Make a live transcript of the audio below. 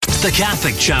The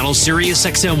Catholic Channel Sirius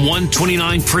XM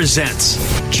 129 presents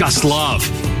Just Love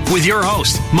with your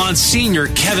host, Monsignor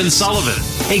Kevin Sullivan,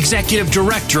 Executive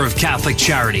Director of Catholic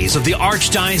Charities of the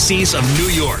Archdiocese of New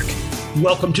York.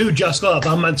 Welcome to Just Love.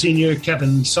 I'm Monsignor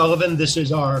Kevin Sullivan. This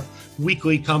is our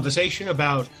weekly conversation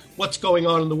about what's going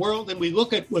on in the world, and we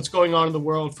look at what's going on in the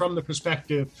world from the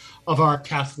perspective of our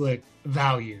Catholic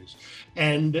values.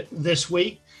 And this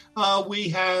week, we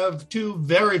have two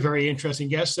very, very interesting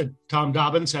guests that Tom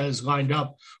Dobbins has lined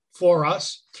up for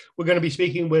us. We're going to be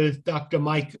speaking with Dr.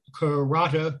 Mike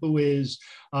Kurata, who is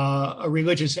a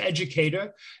religious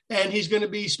educator, and he's going to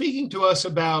be speaking to us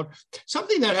about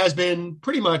something that has been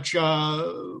pretty much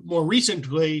more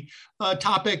recently a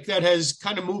topic that has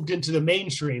kind of moved into the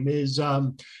mainstream is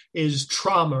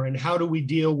trauma, and how do we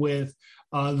deal with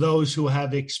those who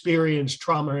have experienced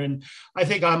trauma. And I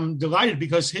think I'm delighted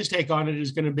because his take on it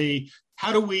is going to be,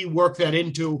 how do we work that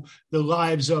into the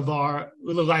life of our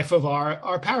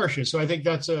parishes? So I think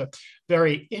that's a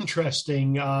very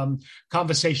interesting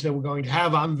conversation that we're going to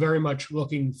have. I'm very much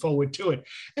looking forward to it.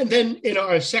 And then in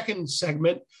our second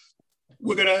segment,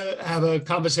 we're going to have a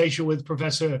conversation with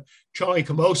Professor Charlie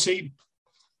Camosi,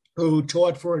 who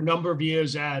taught for a number of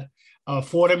years at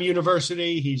Fordham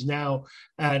University. He's now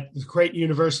at the Creighton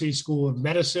University School of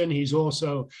Medicine. He's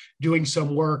also doing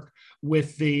some work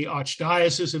with the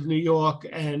Archdiocese of New York.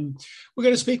 And we're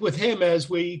going to speak with him as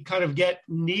we kind of get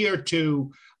near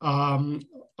to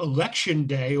Election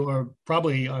Day, or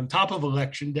probably on top of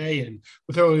Election Day, and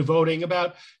with early voting,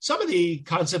 about some of the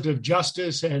concept of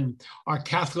justice and our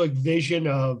Catholic vision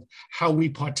of how we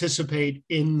participate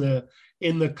in the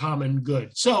common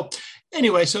good. So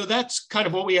anyway, so that's kind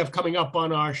of what we have coming up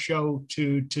on our show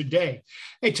today.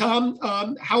 Hey, Tom,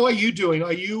 how are you doing?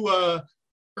 Are you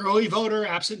early voter,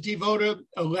 absentee voter,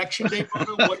 election day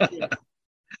voter? What do you do?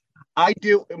 I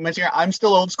do. I'm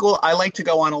still old school. I like to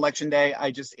go on election day.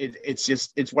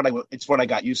 It's what I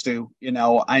got used to. You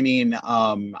know, I mean,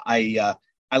 I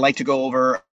like to go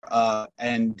over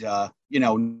and now you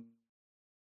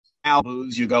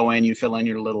go in, you fill in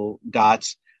your little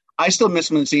dots. I still miss,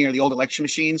 Monsignor, the old election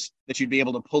machines that you'd be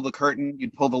able to pull the curtain,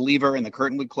 you'd pull the lever and the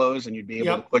curtain would close and you'd be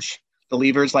able to push the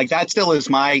levers. Like, that still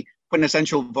is my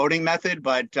quintessential voting method,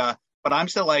 but I'm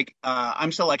still like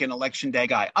an election day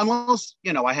guy, unless,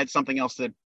 I had something else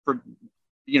that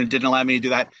didn't allow me to do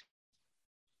that.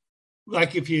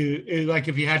 Like if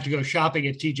you had to go shopping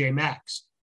at TJ Maxx.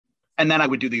 And then I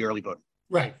would do the early vote.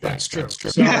 Right, that's true.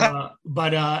 So,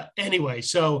 but anyway,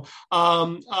 so let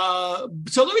me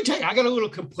tell you, I got a little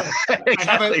complaint.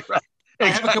 Exactly right. I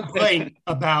have a complaint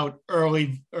about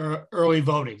early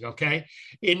voting. Okay,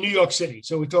 in New York City.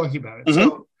 So we're talking about it.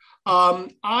 Mm-hmm. So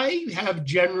I have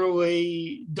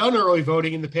generally done early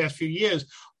voting in the past few years,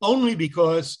 only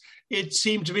because it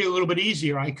seemed to be a little bit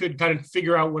easier. I could kind of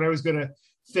figure out when I was going to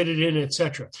fit it in, et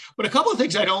cetera. But a couple of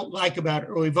things I don't like about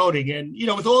early voting, and,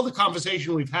 with all the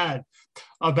conversation we've had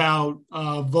about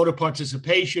voter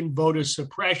participation, voter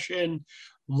suppression,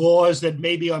 laws that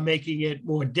maybe are making it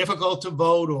more difficult to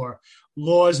vote, or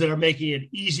laws that are making it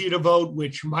easier to vote,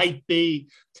 which might be,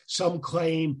 some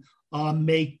claim,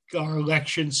 make our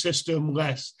election system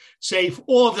less safe,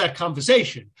 all of that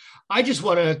conversation. I just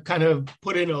want to kind of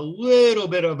put in a little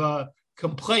bit of a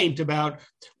complaint about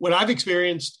what I've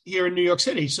experienced here in New York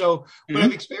City. So what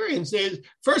I've experienced is,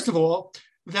 first of all,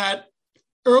 that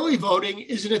early voting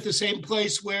isn't at the same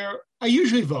place where I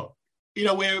usually vote,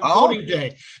 where voting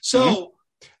day. So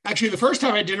actually, the first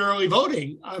time I did early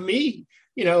voting, me,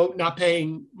 not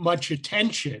paying much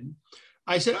attention,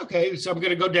 I said, okay, so I'm going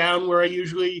to go down where I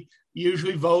usually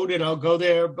vote, and I'll go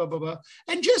there, blah, blah, blah.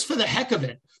 And just for the heck of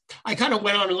it, I kind of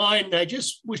went online and I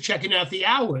just was checking out the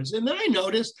hours. And then I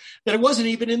noticed that it wasn't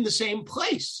even in the same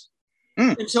place.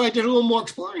 And so I did a little more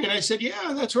exploring, and I said,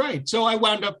 yeah, that's right. So I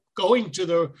wound up going to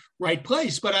the right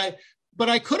place, but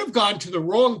I could have gone to the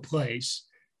wrong place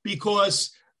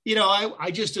because,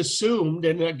 I just assumed,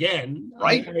 and again,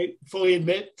 right. I fully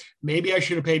admit, maybe I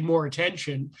should have paid more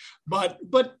attention, but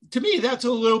to me, that's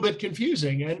a little bit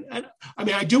confusing. And I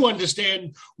mean, I do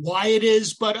understand why it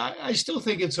is, but I still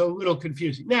think it's a little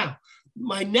confusing. Now,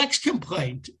 my next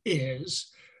complaint is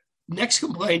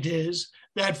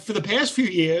that for the past few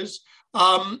years,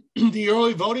 the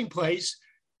early voting place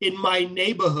in my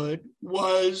neighborhood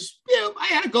was, I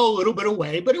had to go a little bit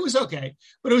away, but it was okay.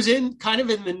 But it was in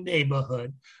the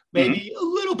neighborhood, maybe a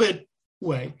little bit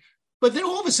away. But then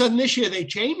all of a sudden this year they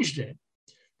changed it.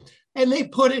 And they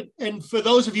put it, and for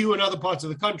those of you in other parts of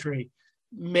the country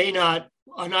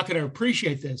are not going to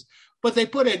appreciate this, but they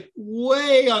put it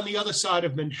way on the other side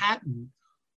of Manhattan,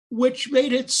 which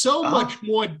made it so much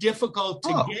more difficult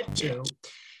to get to.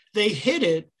 They hid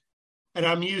it and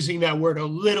I'm using that word a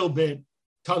little bit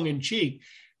tongue in cheek,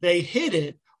 they hid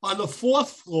it on the 4th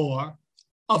floor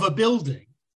of a building.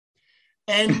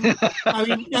 And I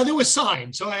mean, now there was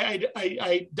signs, so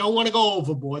I don't want to go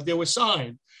overboard. There was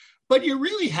signs, but you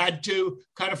really had to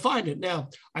kind of find it. Now,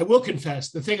 I will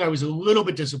confess, the thing I was a little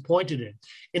bit disappointed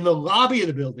in the lobby of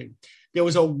the building, there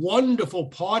was a wonderful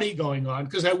party going on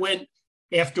because I went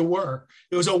after work.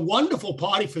 There was a wonderful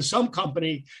party for some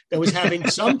company that was having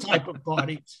some type of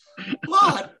party,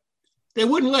 but they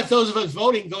wouldn't let those of us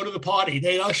voting go to the party.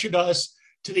 They ushered us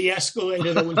to the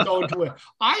escalator that was going to it.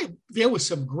 There was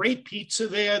some great pizza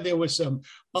there. There was some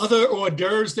other hors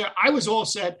d'oeuvres there. I was all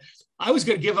set. I was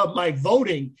going to give up my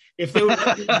voting if they would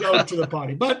let me go to the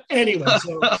party. But anyway, that's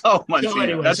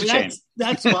a shame.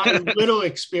 That's my little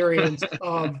experience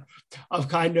of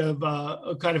kind of.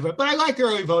 But I like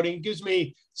early voting. It gives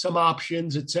me some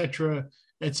options, et cetera,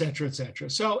 et cetera, et cetera.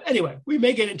 So anyway, we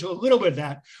may get into a little bit of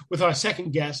that with our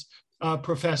second guest,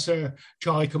 Professor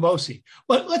Charlie Camosy.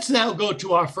 But let's now go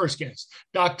to our first guest,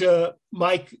 Dr.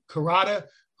 Mike Kurata,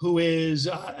 who is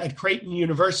at Creighton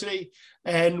University,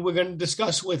 and we're going to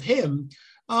discuss with him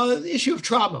the issue of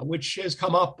trauma, which has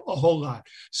come up a whole lot.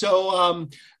 So,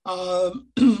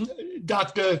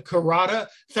 Dr. Kurata,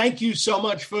 thank you so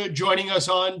much for joining us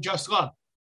on Just Love.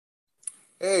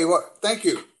 Hey, thank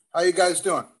you. How you guys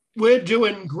doing? We're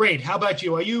doing great. How about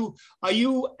you? Are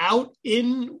you out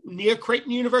near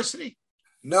Creighton University?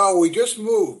 No, we just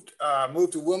moved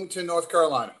to Wilmington, North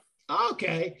Carolina.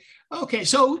 Okay.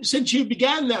 So since you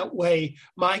began that way,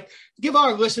 Mike, give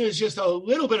our listeners just a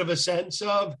little bit of a sense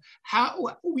of a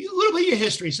little bit of your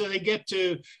history, so they get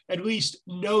to at least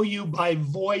know you by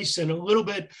voice and a little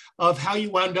bit of how you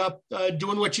wound up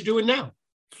doing what you're doing now.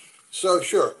 So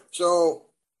sure. So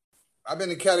I've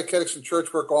been in catechetics and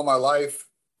church work all my life.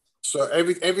 So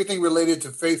everything related to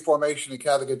faith formation and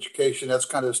Catholic education, that's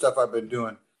kind of the stuff I've been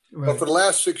doing. Right. But for the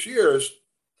last 6 years,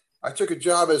 I took a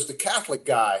job as the Catholic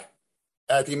guy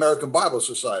at the American Bible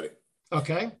Society.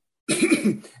 Okay.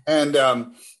 And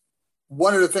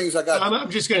one of the things I got...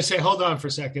 I'm just going to say, hold on for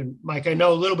a second, Mike. I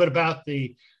know a little bit about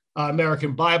the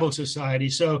American Bible Society.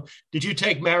 So did you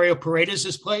take Mario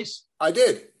Paredes' place? I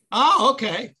did. Oh,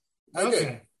 okay. I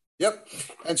did. Yep.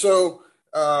 And so...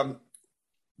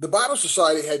 the Bible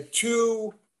Society had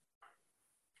 2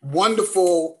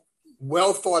 wonderful,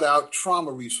 well thought out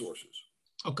trauma resources.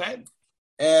 Okay.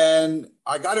 And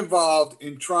I got involved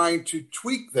in trying to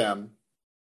tweak them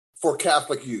for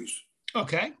Catholic use.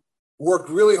 Okay. Worked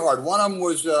really hard. One of them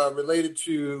was related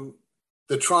to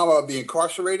the trauma of the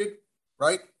incarcerated,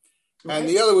 right? And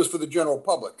the other was for the general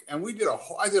public. And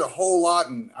I did a whole lot,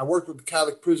 and I worked with the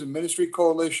Catholic Prison Ministry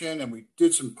Coalition, and we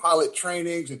did some pilot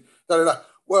trainings and da-da-da.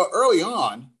 Well, early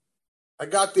on, I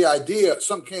got the idea,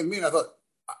 something came to me, and I thought,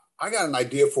 I got an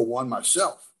idea for one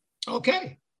myself.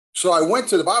 Okay. So I went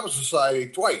to the Bible Society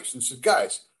twice and said,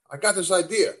 guys, I got this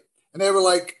idea. And they were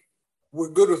like, we're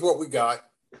good with what we got.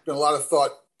 There's been a lot of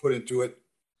thought put into it,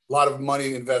 a lot of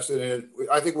money invested in it.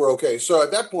 I think we're okay. So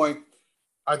at that point,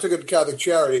 I took it to Catholic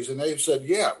Charities, and they said,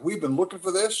 yeah, we've been looking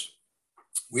for this.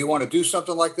 We want to do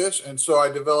something like this. And so I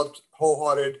developed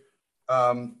Wholehearted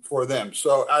for them.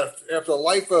 So after a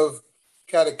life of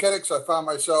catechetics, I found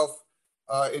myself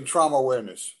in trauma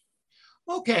awareness.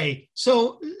 Okay,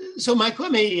 so Mike,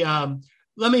 let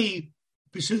me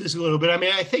pursue this a little bit. I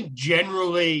mean, I think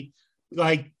generally,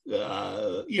 like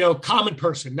common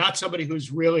person, not somebody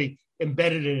who's really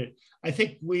embedded in it. I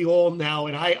think we all now,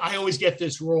 and I always get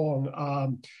this wrong.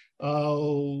 I'm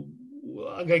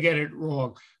gonna get it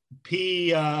wrong.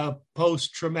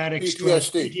 Post-traumatic stress,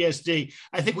 PTSD.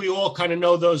 I think we all kind of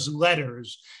know those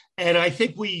letters. And I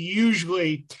think we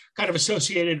usually kind of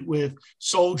associate it with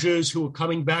soldiers who are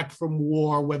coming back from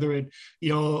war, whether it,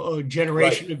 a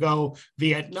generation ago,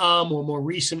 Vietnam, or more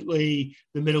recently,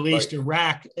 the Middle East,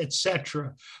 Iraq, et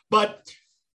cetera. But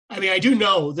I mean, I do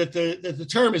know that the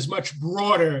term is much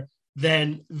broader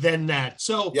than that.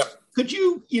 So could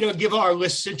you, give our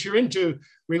list, since you're into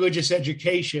religious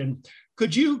education,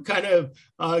 could you kind of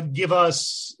give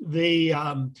us the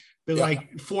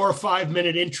like 4 or 5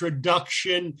 minute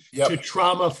introduction to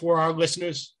trauma for our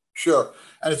listeners? Sure.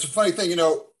 And it's a funny thing,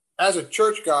 as a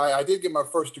church guy, I did get my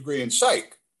first degree in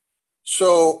psych.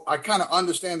 So I kind of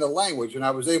understand the language, and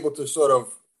I was able to sort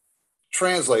of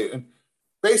translate. And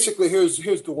basically, here's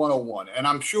the 101. And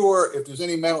I'm sure if there's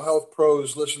any mental health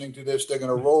pros listening to this, they're going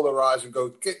to roll their eyes and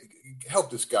go,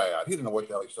 help this guy out. He doesn't know what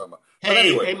the hell he's talking about.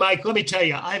 Hey, Mike, let me tell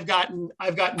you, I've gotten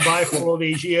by for all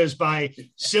these years by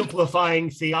simplifying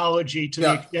theology to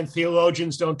the extent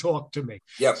theologians don't talk to me.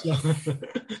 Yep. So.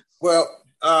 Well,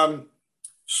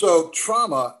 so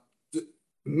trauma,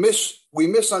 we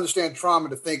misunderstand trauma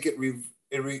to think it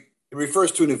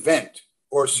refers to an event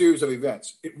or a series of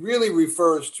events. It really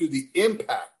refers to the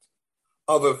impact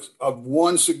of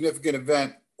one significant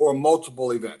event or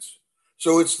multiple events.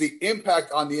 So it's the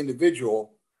impact on the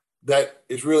individual that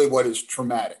is really what is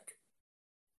traumatic.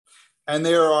 And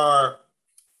there are,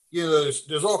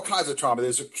 there's all kinds of trauma.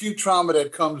 There's acute trauma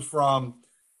that comes from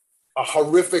a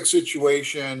horrific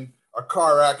situation, a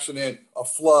car accident, a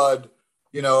flood,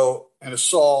 an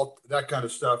assault, that kind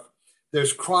of stuff.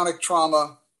 There's chronic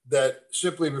trauma that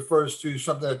simply refers to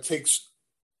something that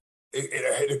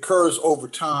it occurs over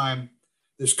time.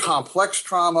 There's complex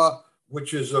trauma,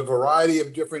 which is a variety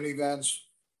of different events.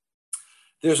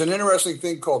 There's an interesting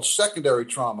thing called secondary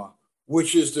trauma,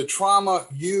 which is the trauma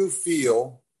you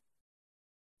feel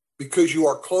because you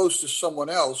are close to someone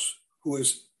else who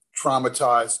is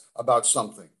traumatized about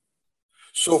something.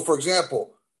 So, for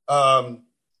example,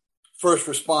 first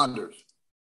responders.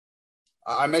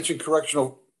 I mentioned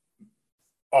correctional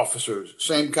officers,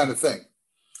 same kind of thing.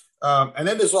 And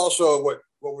then there's also what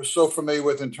we're so familiar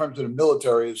with in terms of the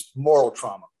military is moral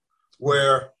trauma,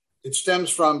 where it stems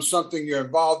from something you're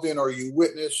involved in or you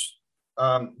witness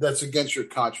that's against your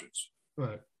conscience.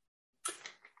 Right.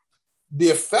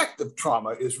 The effect of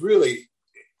trauma really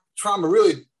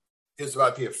is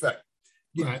about the effect.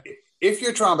 Right. If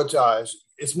you're traumatized,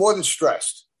 it's more than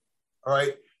stressed. All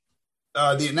right.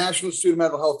 The National Institute of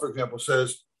Mental Health, for example,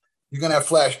 says you're going to have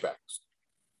flashbacks,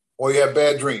 or you have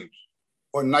bad dreams,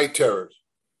 or night terrors.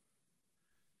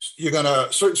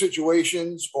 Certain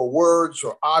situations or words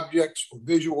or objects or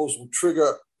visuals will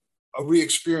trigger a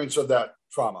re-experience of that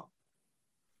trauma.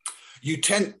 You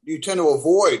tend to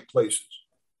avoid places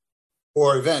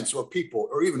or events or people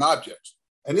or even objects.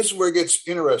 And this is where it gets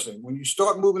interesting. When you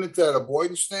start moving into that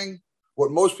avoidance thing,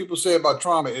 what most people say about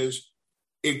trauma is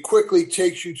it quickly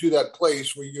takes you to that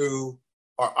place where you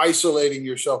are isolating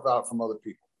yourself out from other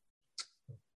people.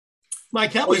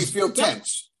 Mike, or you feel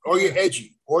tense, or you're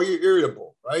edgy, or you're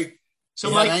irritable, right? So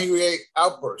you Mike, have an angry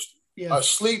outburst. Yeah. A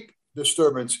sleep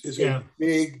disturbance is a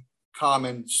big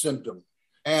common symptom.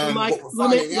 And so Mike, what we're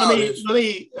finding out is... Let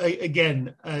me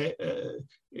again,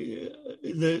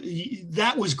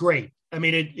 that was great. I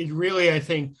mean, it really, I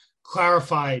think,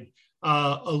 clarified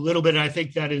a little bit. And I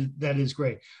think that is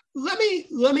great. Let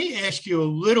me ask you a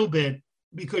little bit,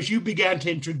 because you began to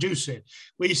introduce it,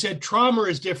 where you said trauma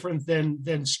is different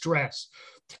than stress.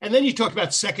 And then you talked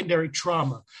about secondary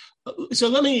trauma. So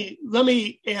let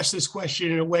me ask this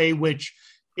question in a way which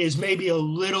is maybe a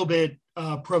little bit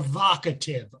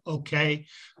provocative, okay?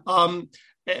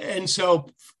 And so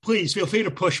please feel free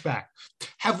to push back.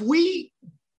 Are we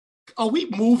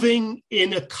moving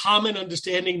in a common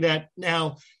understanding that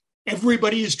now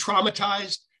everybody is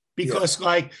traumatized because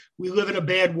like we live in a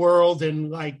bad world, and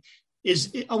like,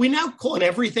 are we now calling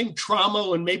everything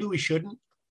trauma and maybe we shouldn't?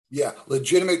 Yeah,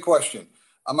 legitimate question.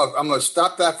 I'm going to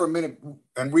stop that for a minute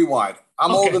and rewind.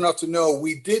 I'm old enough to know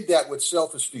we did that with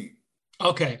self-esteem.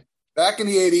 Okay. Back in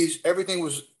the 80s,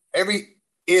 every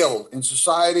ill in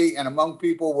society and among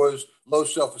people was low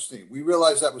self-esteem. We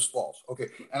realized that was false. Okay.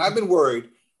 And I've been worried,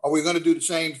 are we going to do the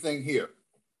same thing here?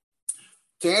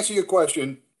 To answer your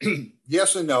question,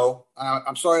 yes and no.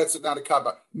 I'm sorry, that's not a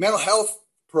cop-out. Mental health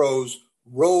pros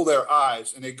roll their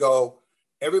eyes and they go,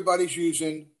 everybody's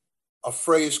using a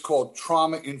phrase called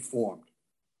trauma-informed.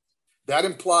 That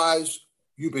implies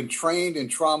you've been trained in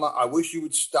trauma. I wish you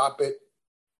would stop it.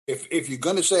 If you're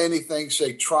going to say anything,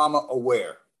 say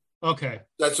trauma-aware. Okay.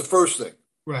 That's the first thing.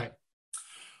 Right.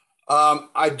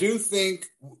 I do think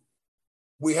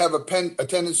we have a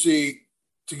tendency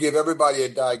to give everybody a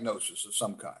diagnosis of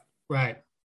some kind. Right.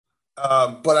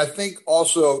 But I think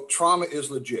also trauma is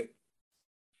legit.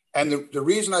 And the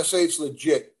reason I say it's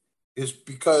legit is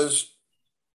because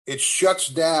it shuts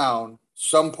down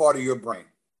some part of your brain.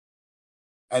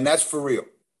 And that's for real.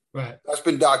 Right. That's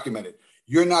been documented.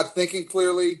 You're not thinking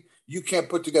clearly. You can't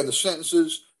put together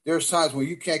sentences. There's times when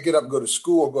you can't get up and go to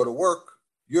school or go to work.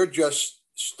 You're just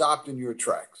stopped in your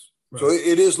tracks. Right. So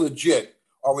it is legit.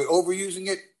 Are we overusing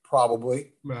it?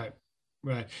 Probably. Right.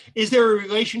 Right. Is there a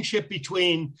relationship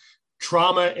between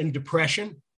trauma and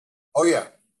depression? Oh, yeah.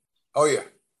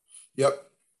 Yep.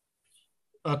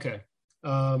 Okay.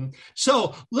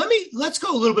 So let's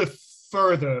go a little bit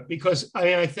further, because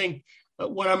I think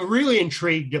what I'm really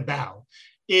intrigued about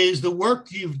is the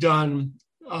work you've done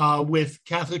with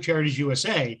Catholic Charities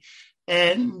USA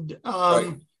and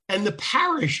the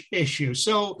parish issue.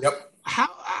 So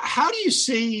how do you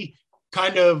see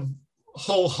kind of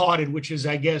Wholehearted, which is,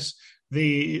 I guess,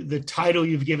 the title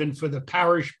you've given for the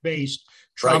parish-based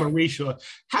trauma resource?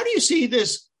 How do you see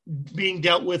this being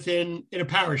dealt with in a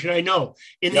parish. And I know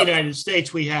in the Yep. United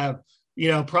States, we have,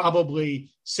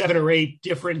 probably 7 or 8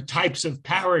 different types of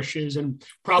parishes, and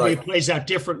probably Right. it plays out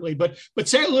differently. But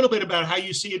say a little bit about how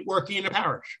you see it working in a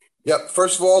parish. Yep.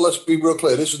 First of all, let's be real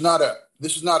clear. This is not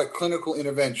a clinical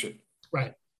intervention.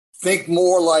 Right. Think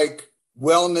more like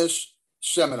wellness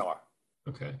seminar,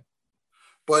 Okay.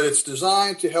 but it's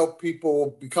designed to help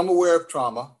people become aware of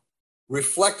trauma,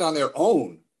 reflect on their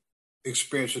own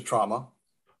experience of trauma,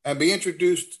 and be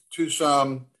introduced to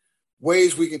some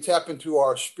ways we can tap into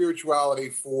our spirituality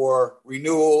for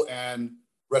renewal and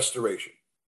restoration.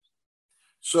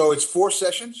 So it's 4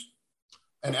 sessions,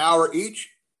 an hour each.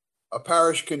 A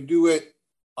parish can do it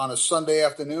on a Sunday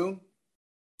afternoon.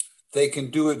 They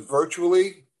can do it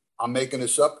virtually. I'm making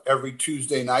this up, every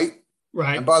Tuesday night.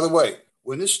 Right. And by the way,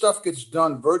 when this stuff gets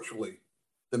done virtually,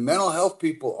 the mental health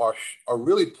people are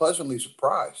really pleasantly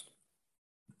surprised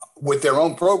with their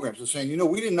own programs. They're saying,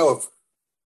 we didn't know if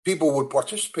people would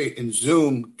participate in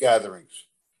Zoom gatherings.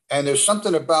 And there's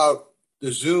something about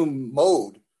the Zoom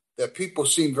mode that people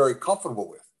seem very comfortable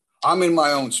with. I'm in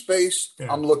my own space.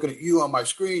 Yeah. I'm looking at you on my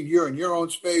screen. You're in your own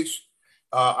space.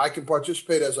 I can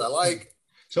participate as I like.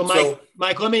 So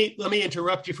Mike, let me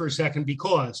interrupt you for a second,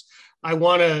 because I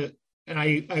want to, and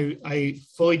I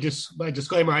fully my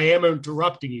disclaimer, I am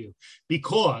interrupting you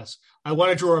because I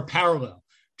want to draw a parallel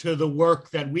to the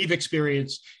work that we've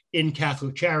experienced in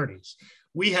Catholic Charities.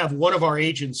 We have one of our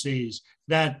agencies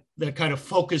that kind of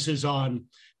focuses on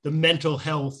the mental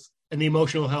health and the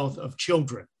emotional health of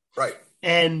children. Right.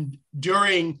 And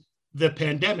during the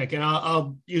pandemic, and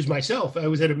I'll use myself, I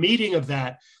was at a meeting of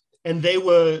that, and we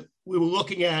were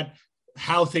looking at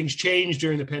how things changed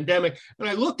during the pandemic. And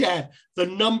I looked at the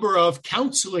number of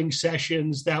counseling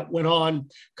sessions that went on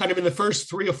kind of in the first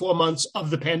 3 or 4 months of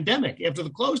the pandemic after the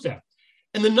close down.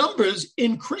 And the numbers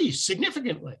increased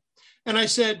significantly. And I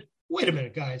said, wait a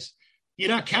minute, guys, you're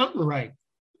not counting right.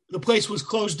 The place was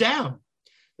closed down.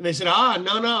 And they said,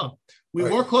 no. We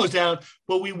were closed down,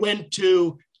 but we went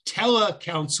to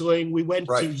telecounseling. We went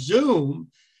to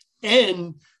Zoom.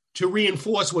 And to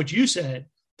reinforce what you said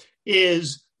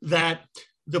is that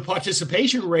the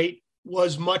participation rate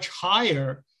was much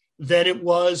higher than it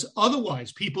was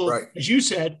otherwise. People, as you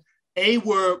said,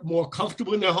 were more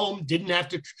comfortable in their home, they didn't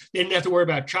have to worry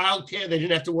about childcare. They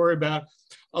didn't have to worry about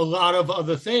a lot of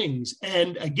other things.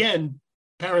 And again,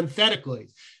 parenthetically,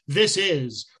 this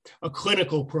is a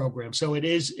clinical program. So it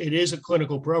is a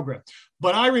clinical program.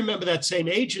 But I remember that same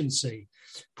agency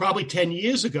probably 10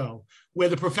 years ago, where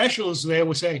the professionals there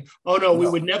were saying, no, we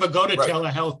would never go to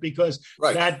telehealth because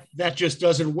that just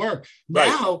doesn't work.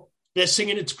 Now they're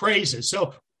singing its praises.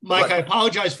 So Mike, I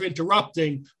apologize for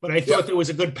interrupting, but I thought there was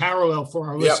a good parallel for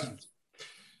our listeners.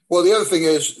 Well, the other thing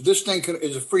is this thing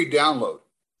is a free download.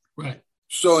 Right.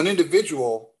 So an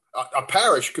individual, a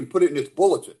parish can put it in its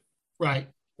bulletin. Right.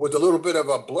 With a little bit of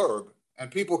a blurb,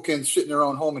 and people can sit in their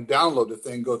own home and download the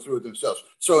thing, go through it themselves.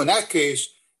 So in that case,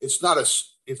 it's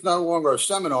no longer a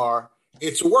seminar,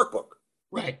 it's a workbook.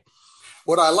 Right.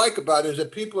 What I like about it is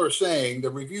that people are saying, the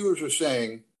reviewers are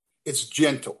saying, it's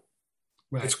gentle.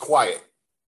 Right. It's quiet.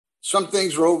 Some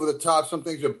things are over the top. Some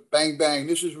things are bang, bang.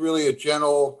 This is really a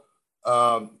gentle,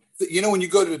 when you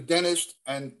go to the dentist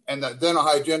and the dental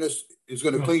hygienist is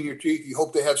going to clean your teeth, you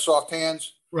hope they have soft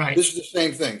hands. Right. This is the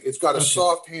same thing. It's got a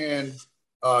soft hand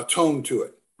tone to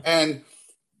it. And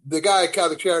the guy at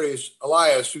Catholic Charities,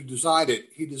 Elias, who designed it,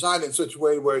 he designed it in such a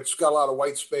way where it's got a lot of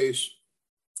white space.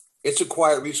 It's a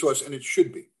quiet resource, and it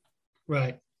should be.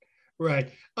 Right.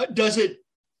 Right. Does it,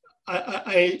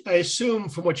 I assume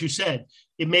from what you said,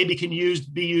 it maybe can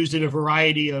be used in a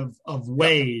variety of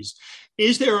ways.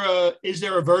 Is there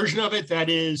a version of it that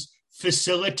is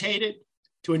facilitated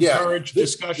to encourage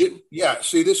discussion?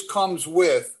 See, this comes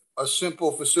with a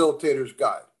simple facilitator's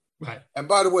guide. Right. And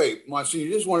by the way, Monsignor,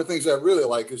 this is one of the things I really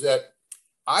like is that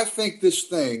I think this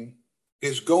thing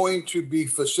is going to be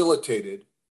facilitated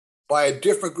by a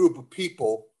different group of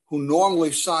people who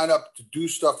normally sign up to do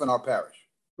stuff in our parish.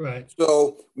 Right.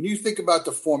 So when you think about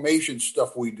the formation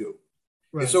stuff we do,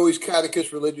 it's always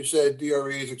catechists, religious ed,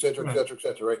 DREs, et cetera,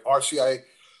 right? RCIA.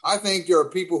 I think there are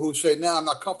people who say, no, I'm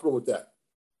not comfortable with that.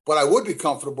 But I would be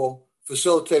comfortable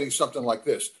facilitating something like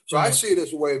this. So I see it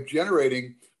as a way of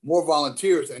generating more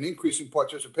volunteers and increasing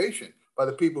participation by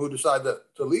the people who decide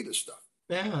to lead this stuff.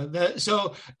 Yeah.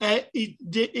 It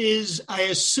is, I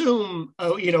assume,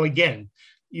 again,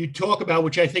 you talk about,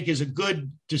 which I think is a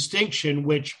good distinction,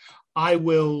 which I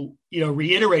will,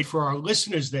 reiterate for our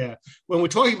listeners there. When we're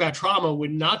talking about trauma, we're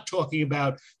not talking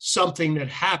about something that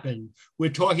happened. We're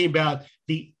talking about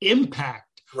the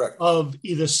impact of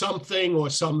either something or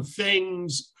some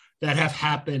things that have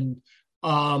happened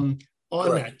on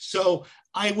that. So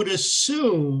I would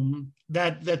assume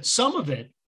that some of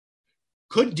it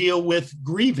could deal with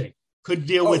grieving, could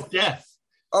deal with death.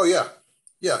 Oh, yeah.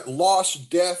 Yeah. Loss,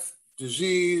 death,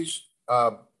 disease,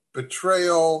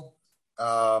 betrayal,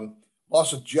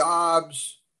 loss of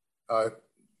jobs,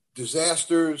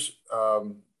 disasters,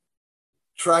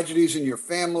 tragedies in your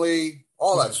family,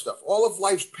 all that stuff, all of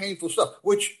life's painful stuff,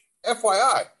 which,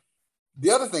 FYI,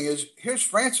 the other thing is, here's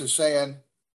Francis saying,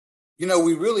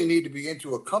 we really need to be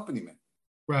into accompaniment.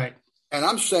 Right. And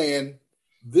I'm saying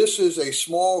this is a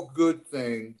small, good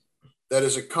thing that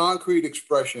is a concrete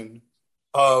expression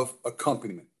of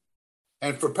accompaniment.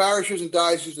 And for parishes and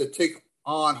dioceses that take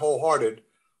on wholehearted,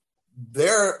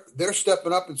 they're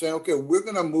stepping up and saying, okay, we're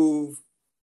going to move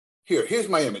here. Here's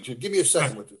my image. Give me a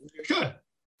second with this. Sure.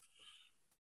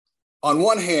 On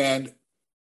one hand,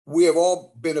 we have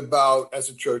all been about, as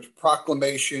a church,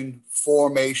 proclamation,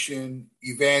 formation,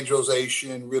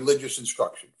 evangelization, religious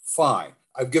instruction. Fine.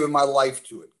 I've given my life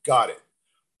to it. Got it.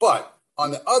 But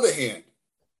on the other hand,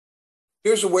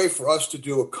 here's a way for us to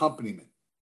do accompaniment,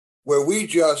 where we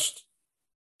just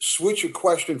switch a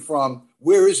question from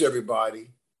where is everybody?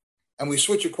 And we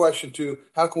switch a question to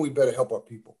how can we better help our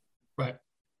people? Right.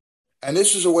 And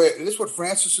this is what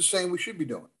Francis is saying we should be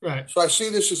doing. Right. So I see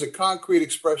this as a concrete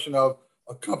expression of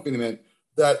accompaniment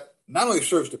that not only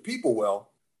serves the people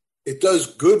well, it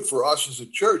does good for us as a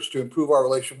church to improve our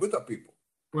relationship with our people.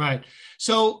 Right.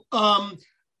 So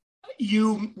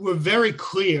you were very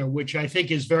clear, which I think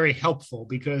is very helpful,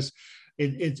 because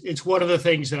it's one of the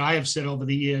things that I have said over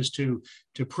the years to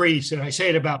priests, and I say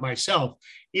it about myself.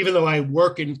 Even though I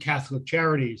work in Catholic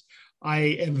charities, I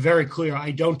am very clear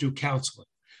I don't do counseling.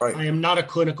 Right. I am not a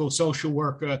clinical social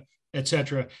worker,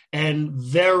 etc. And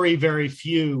very, very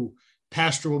few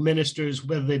pastoral ministers,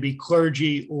 whether they be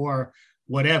clergy or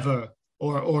whatever,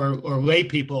 or lay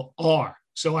people, are.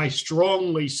 So I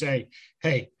strongly say,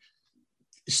 hey,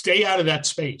 stay out of that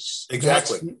space.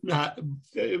 Exactly. That's not,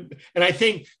 and I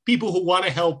think people who want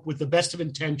to help with the best of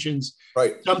intentions,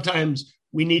 right, sometimes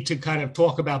we need to kind of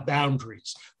talk about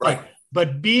boundaries. Right.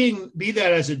 But be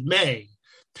that as it may,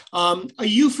 are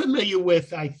you familiar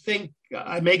with, I think,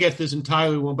 I may get this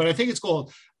entirely wrong, but I think it's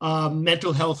called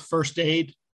mental health first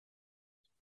aid?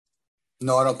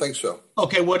 No, I don't think so.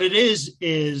 Okay, what it is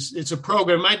it's a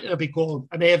program, it might not be called,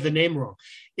 I may have the name wrong.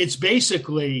 It's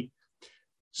basically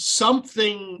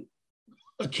something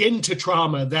akin to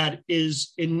trauma that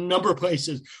is in a number of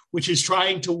places, which is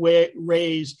trying to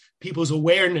raise people's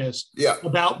awareness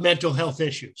about mental health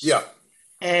issues. Yeah.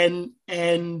 And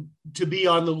to be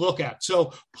on the lookout.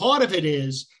 So part of it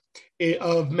is,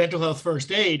 of mental health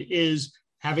first aid, is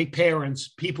having parents,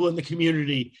 people in the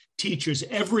community, teachers,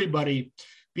 everybody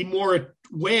be more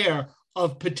aware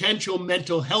of potential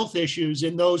mental health issues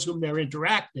in those whom they're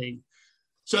interacting.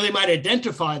 So they might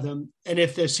identify them. And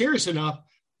if they're serious enough,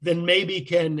 then maybe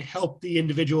can help the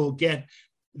individual get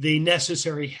the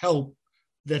necessary help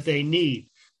that they need.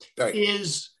 Right.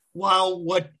 While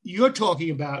what you're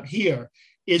talking about here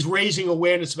is raising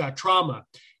awareness about trauma,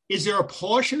 is there a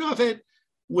portion of it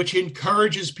which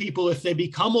encourages people, if they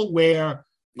become aware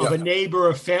of a neighbor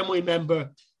or family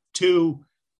member, to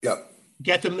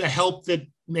get them the help that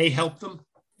may help them?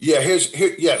 Yeah, here's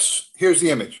the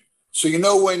image.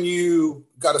 So when you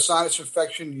got a sinus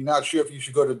infection, you're not sure if you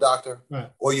should go to the doctor,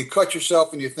 right, or you cut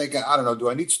yourself and you're thinking, I don't know, do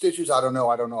I need stitches? I don't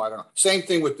know. Same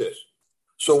thing with this.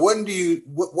 So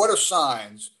what are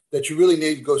signs that you really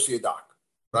need to go see a doctor,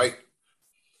 right?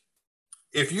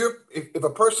 If a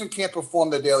person can't perform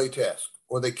their daily task,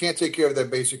 or they can't take care of their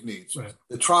basic needs, right,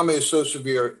 the trauma is so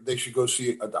severe, they should go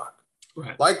see a doctor.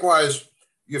 Right. Likewise,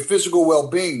 your physical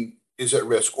well-being is at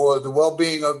risk, or the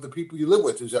well-being of the people you live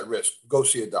with is at risk. Go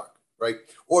see a doctor, right?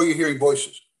 Or you're hearing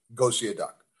voices. Go see a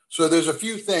doctor. So there's a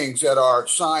few things that are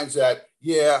signs that,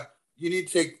 you need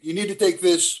to take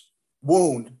this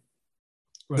wound,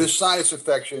 right, this sinus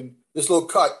infection, this little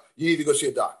cut. You need to go see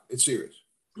a doctor. It's serious.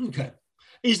 Okay.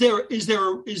 Is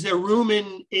there room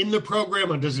in the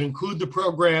program, or does it include the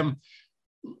program,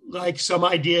 like some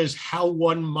ideas how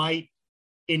one might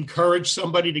encourage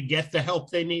somebody to get the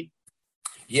help they need?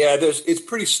 Yeah, it's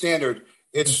pretty standard.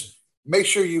 It's make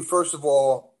sure you, first of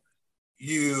all,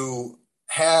 you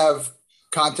have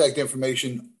contact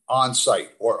information on site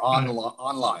or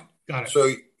online. Got it.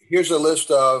 So here's a list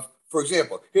of, for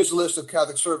example, here's a list of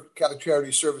Catholic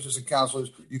Charities services and counselors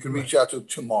you can reach out to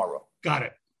tomorrow. Got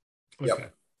it. Okay.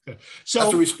 Yep. Good. So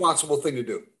that's a responsible thing to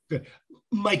do. Good.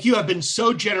 Mike, you have been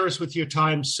so generous with your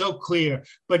time, so clear,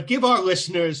 but give our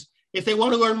listeners, if they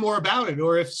want to learn more about it,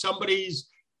 or if somebody's,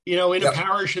 in a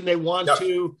parish and they want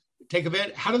to take a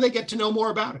bit, how do they get to know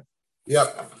more about it?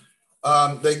 Yep.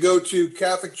 They go to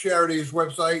Catholic Charities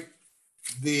website.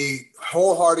 The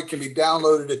Wholehearted can be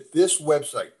downloaded at this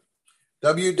website,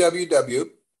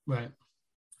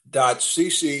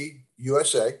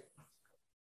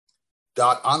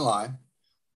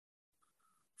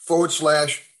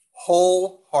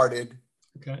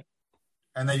 Okay.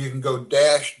 And then you can go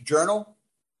 -journal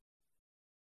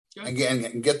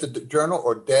and get the journal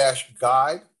or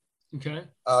 -guide. Okay.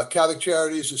 Catholic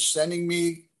Charities is sending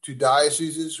me to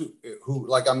dioceses who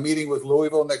like I'm meeting with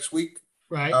Louisville next week.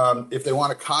 Right. If they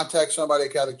want to contact somebody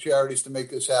at Catholic Charities to make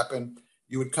this happen,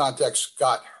 you would contact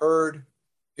Scott Hurd.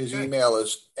 His email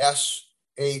is SHURD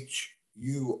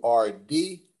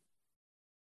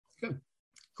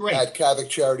Great. at Catholic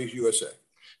Charities USA.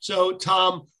 So,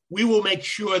 Tom, we will make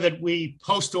sure that we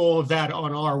post all of that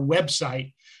on our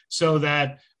website so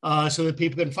that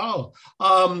people can follow.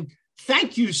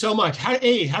 Thank you so much. How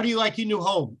do you like your new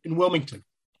home in Wilmington?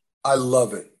 I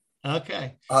love it.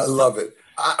 Okay. I love it.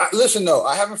 Listen, though,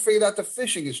 I haven't figured out the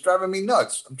fishing. It's driving me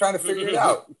nuts. I'm trying to figure it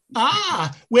out.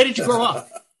 Where did you grow up?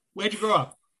 Where'd you grow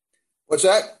up? What's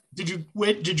that? Did you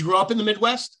grow up in the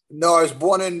Midwest? No, I was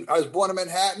born in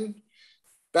Manhattan.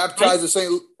 Baptized at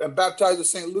St.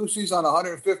 Lucy's on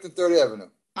 105th and 3rd Avenue.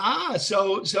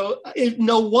 So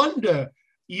no wonder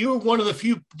you're one of the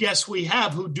few guests we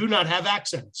have who do not have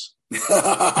accents.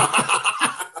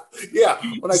 Yeah,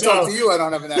 when I talk to you, I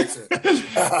don't have an accent.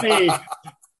 Hey,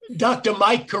 Dr.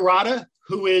 Mike Carrata,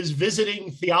 who is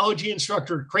visiting theology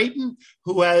instructor at Creighton,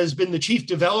 who has been the chief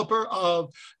developer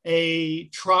of a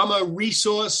trauma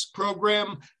resource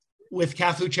program with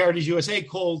Catholic Charities USA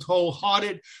called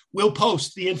Wholehearted. We'll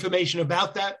post the information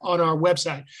about that on our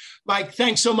website. Mike,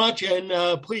 thanks so much,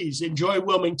 and please enjoy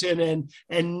Wilmington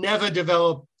and never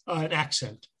develop an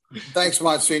accent. Thanks,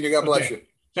 Monsignor. God bless you.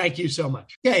 Thank you so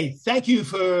much. Okay, thank you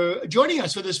for joining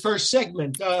us for this first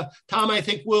segment. Tom, I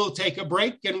think we'll take a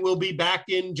break and we'll be back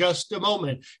in just a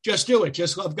moment. Just do it.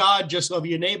 Just love God, just love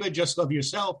your neighbor, just love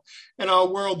yourself, and our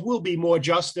world will be more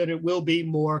just and it will be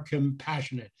more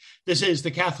compassionate. This is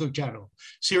the Catholic Channel,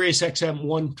 Sirius XM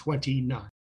 129.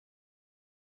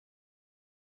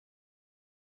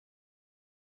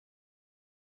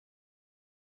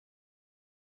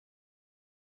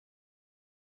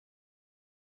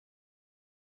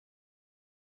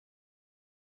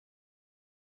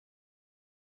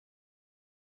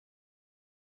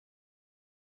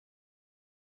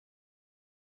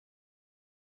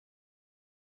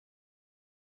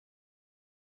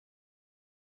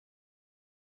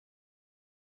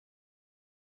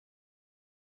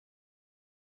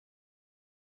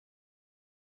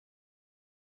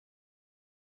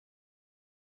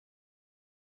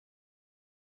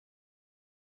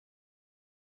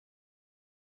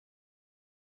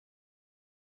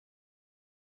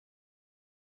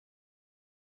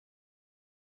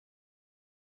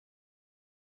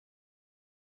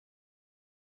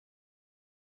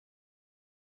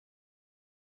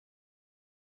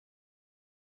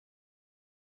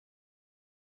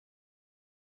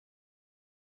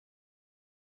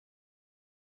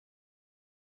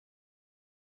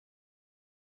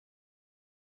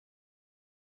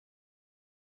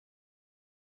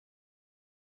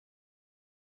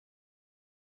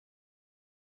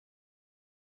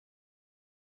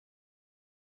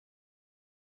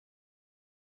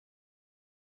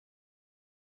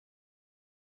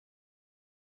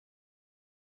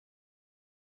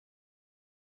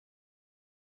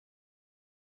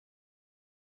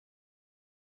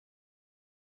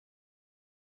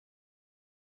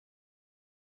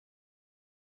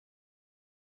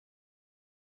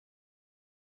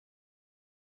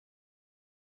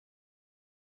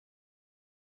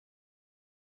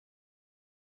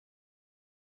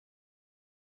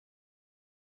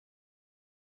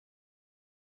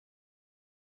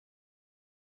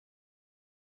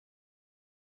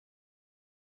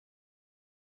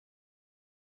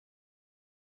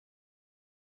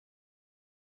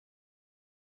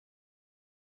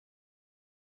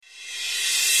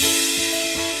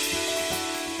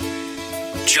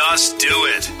 Just do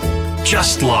it.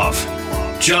 Just love.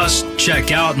 Just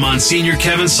check out Monsignor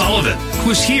Kevin Sullivan,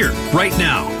 who's here right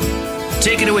now.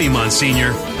 Take it away,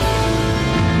 Monsignor.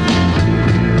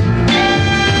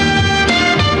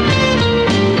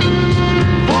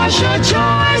 What's your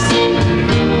choice?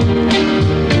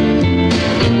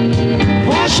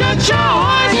 What's your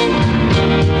choice?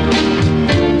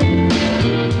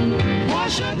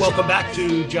 Welcome back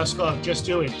to Just Love, Just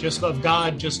Do It. Just love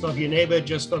God, just love your neighbor,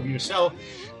 just love yourself,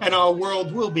 and our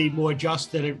world will be more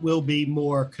just and it will be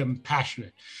more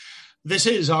compassionate. This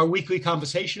is our weekly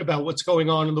conversation about what's going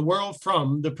on in the world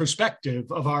from the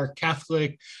perspective of our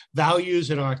Catholic values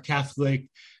and our Catholic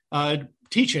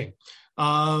teaching.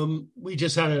 We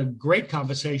just had a great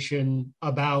conversation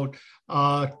about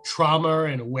trauma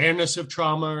and awareness of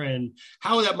trauma and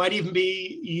how that might even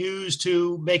be used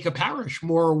to make a parish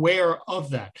more aware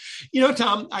of that.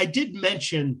 Tom, I did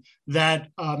mention that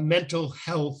mental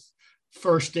health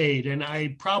first aid, and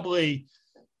I probably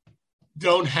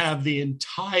don't have the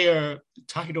entire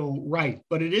title right,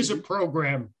 but it is a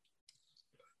program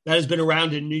that has been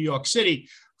around in New York City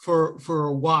for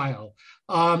a while.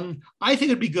 I think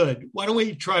it'd be good. Why don't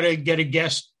we try to get a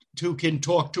guest who can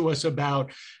talk to us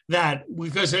about that?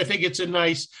 Because I think it's a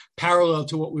nice parallel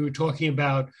to what we were talking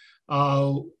about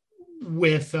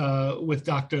with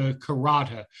Dr.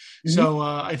 Karata. Mm-hmm. So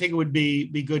I think it would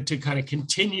be good to kind of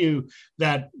continue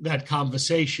that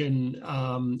conversation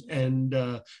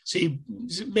and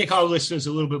make our listeners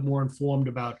a little bit more informed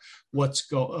about what's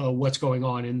going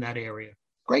on in that area.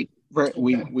 Great.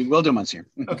 We will do, Monsignor.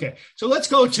 Okay, so let's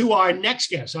go to our next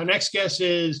guest. Our next guest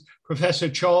is Professor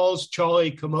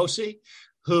Charlie Camosy,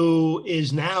 who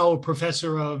is now a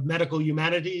professor of medical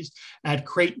humanities at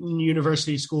Creighton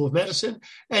University School of Medicine,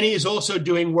 and he is also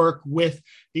doing work with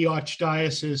the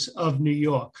Archdiocese of New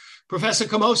York. Professor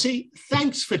Camosy,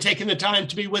 thanks for taking the time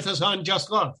to be with us on Just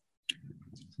Love.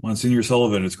 Monsignor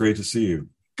Sullivan, it's great to see you.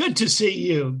 Good to see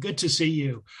you. Good to see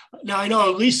you. Now, I know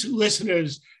at least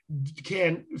listeners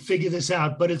can't figure this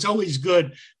out, but it's always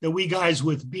good that we guys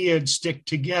with beards stick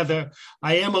together.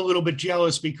 I am a little bit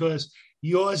jealous because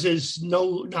yours is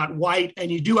not white,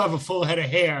 and you do have a full head of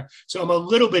hair. So I'm a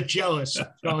little bit jealous,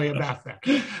 Charlie, about that.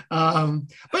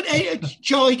 But hey,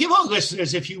 Charlie, give our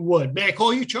listeners, if you would. May I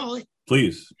call you Charlie?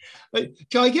 Please.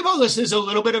 Charlie, give our listeners a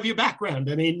little bit of your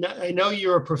background. I mean, I know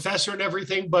you're a professor and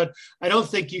everything, but I don't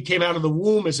think you came out of the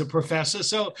womb as a professor.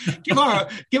 So give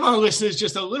our listeners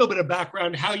just a little bit of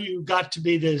background, how you got to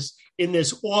be in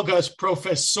this august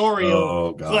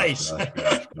professorial place.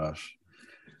 Gosh.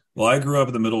 Well, I grew up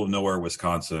in the middle of nowhere,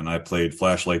 Wisconsin. I played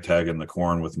flashlight tag in the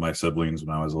corn with my siblings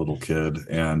when I was a little kid,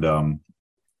 and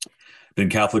been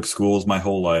Catholic schools my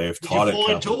whole life. Did you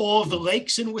fall into all of the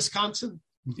lakes in Wisconsin?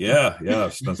 Yeah.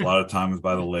 I've spent a lot of time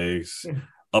by the lakes,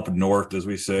 up north, as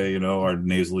we say, our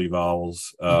nasally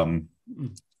vowels. My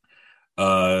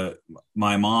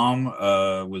mom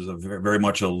was very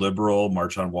much a liberal,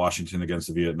 marched on Washington against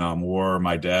the Vietnam War.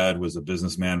 My dad was a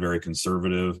businessman, very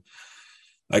conservative.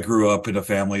 I grew up in a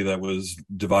family that was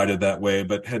divided that way,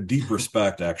 but had deep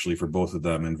respect actually for both of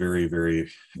them in very, very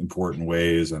important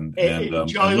ways.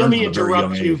 Charlie, let me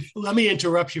interrupt you. Let me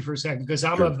interrupt you for a second, because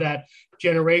I'm of that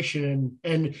generation,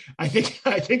 and I think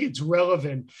it's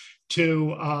relevant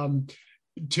to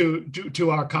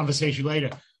our conversation later.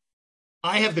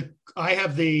 I have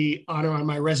the honor on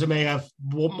my resume of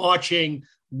marching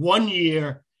 1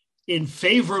 year in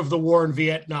favor of the war in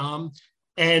Vietnam,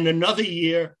 and another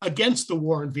year against the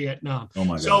war in Vietnam. Oh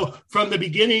my God. So from the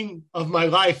beginning of my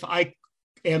life, I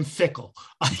am fickle.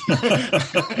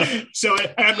 So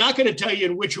I'm not going to tell you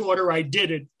in which order I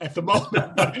did it at the moment,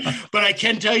 but I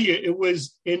can tell you it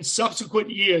was in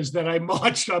subsequent years that I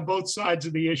marched on both sides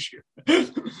of the issue.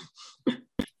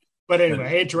 But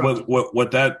anyway, I interrupted.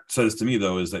 What that says to me,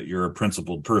 though, is that you're a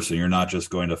principled person. You're not just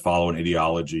going to follow an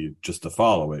ideology just to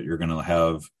follow it. You're going to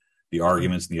have the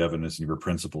arguments and the evidence and your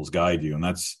principles guide you. And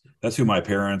that's who my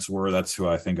parents were. That's who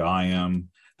I think I am.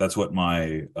 That's what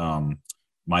my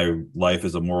life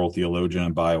as a moral theologian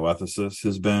and bioethicist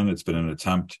has been. It's been an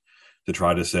attempt to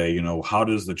try to say, how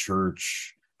does the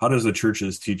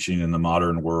church's teaching in the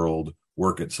modern world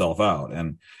work itself out?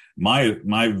 And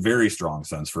my very strong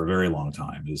sense for a very long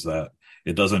time is that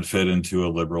it doesn't fit into a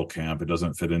liberal camp. It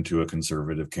doesn't fit into a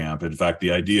conservative camp. In fact,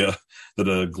 the idea that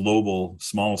a global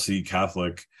small c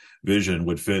Catholic vision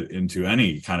would fit into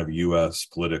any kind of U.S.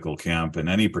 political camp in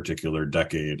any particular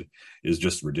decade is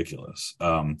just ridiculous.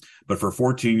 But for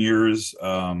 14 years,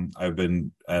 I've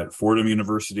been at Fordham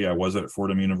University. I was at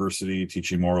Fordham University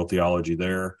teaching moral theology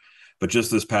there. But just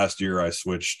this past year, I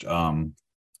switched to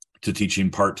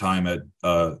teaching part-time at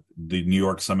the New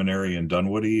York Seminary in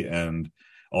Dunwoody and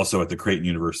also at the Creighton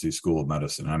University School of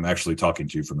Medicine. I'm actually talking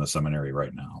to you from the seminary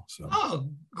right now. So. Oh,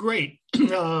 great.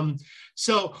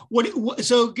 So what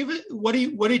are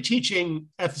you teaching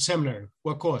at the seminary?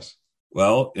 What course?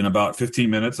 Well, in about 15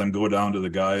 minutes, I'm going down to the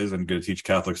guys and going to teach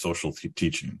Catholic social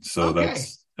teaching. So okay.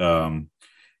 That's,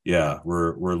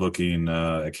 we're looking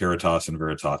at Caritas and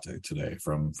Veritate today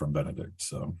from Benedict.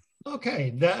 So.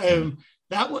 Okay. That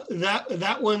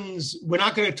one's, we're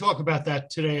not going to talk about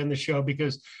that today on the show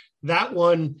because that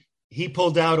one he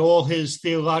pulled out all his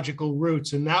theological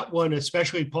roots, and that one,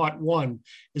 especially part one,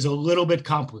 is a little bit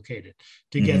complicated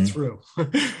to get through.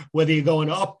 Whether you're going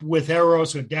up with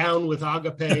eros or down with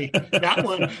agape,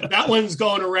 that one's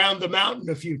going around the mountain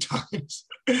a few times.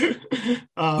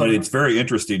 But it's very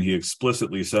interesting. He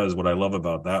explicitly says, what I love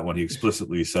about that one, he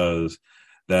explicitly says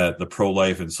that the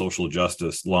pro-life and social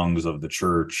justice lungs of the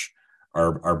church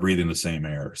are breathing the same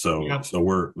air. So that's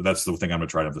the thing I'm going to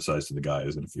try to emphasize to the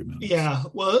guys in a few minutes. Yeah.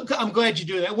 Well, I'm glad you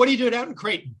do that. What are you doing out in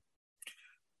Creighton?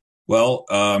 Well,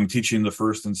 I'm teaching the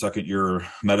first and second year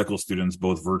medical students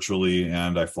both virtually,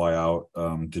 and I fly out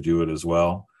to do it as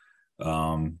well.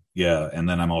 And then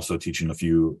I'm also teaching a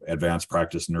few advanced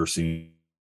practice nursing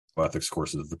ethics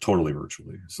courses totally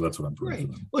virtually. So that's what I'm doing.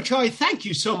 Great. Well, Charlie, thank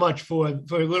you so much for a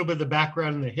little bit of the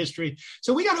background and the history.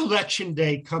 So we got election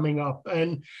day coming up,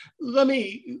 and let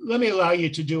me allow you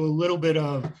to do a little bit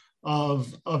of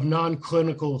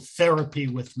non-clinical therapy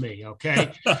with me.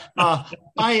 Okay. I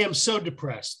am so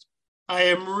depressed. I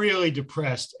am really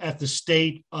depressed at the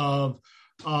state of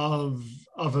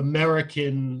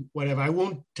American, whatever. I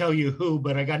won't tell you who,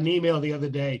 but I got an email the other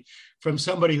day from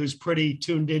somebody who's pretty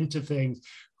tuned into things,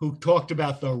 who talked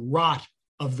about the rot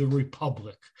of the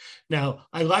republic. Now,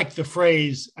 I like the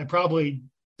phrase. I probably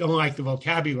don't like the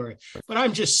vocabulary, but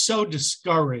I'm just so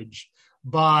discouraged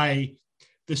by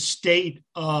the state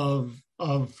of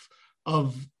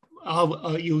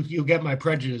you get my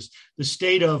prejudice, the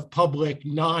state of public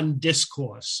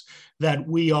non-discourse that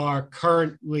we are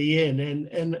currently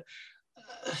in.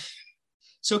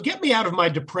 So get me out of my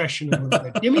depression a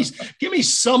little bit. Give me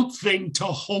something to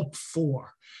hope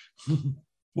for.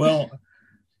 Well,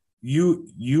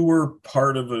 you were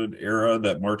part of an era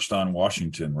that marched on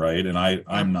Washington, right? And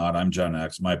I'm Gen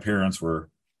X. My parents were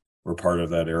part of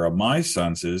that era. My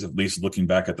sense is, at least looking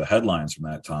back at the headlines from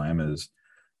that time, is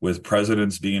with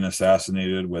presidents being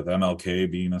assassinated, with MLK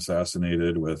being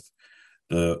assassinated, with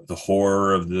the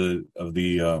horror of the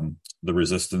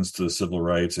resistance to the civil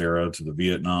rights era, to the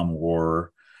Vietnam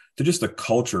War, to just the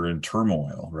culture in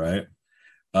turmoil, right?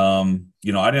 I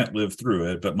didn't live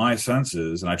through it, but my sense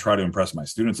is, and I try to impress my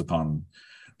students upon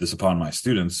my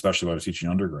students, especially when I was teaching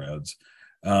undergrads,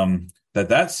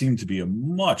 that seemed to be a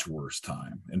much worse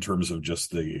time in terms of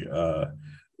just the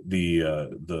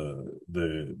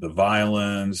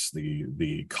violence,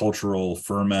 the cultural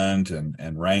ferment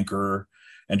and rancor,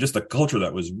 and just a culture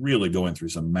that was really going through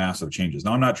some massive changes.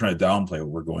 Now, I'm not trying to downplay what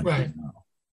we're going through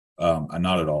now.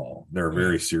 Not at all. There are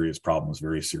very serious problems,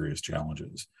 very serious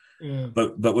challenges. Yeah.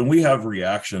 But when we have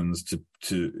reactions to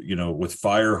with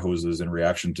fire hoses in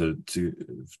reaction to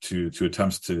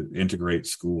attempts to integrate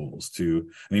schools,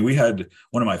 we had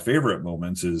one of my favorite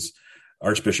moments is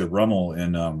Archbishop Rummel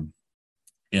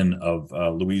in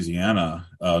Louisiana,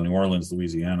 New Orleans,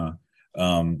 Louisiana,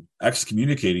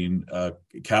 excommunicating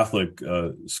Catholic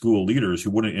school leaders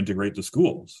who wouldn't integrate the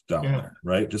schools down there,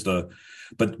 right?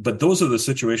 But those are the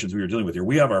situations we are dealing with here.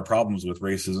 We have our problems with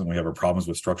racism, we have our problems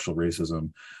with structural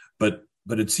racism, but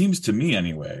it seems to me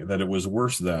anyway that it was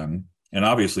worse then. And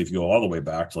obviously, if you go all the way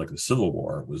back to like the Civil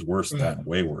War, it was worse then,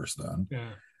 way worse then.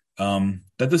 Yeah.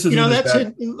 That this is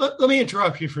let me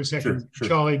interrupt you for a second, sure.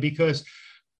 Charlie, because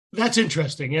that's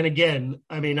interesting. And again,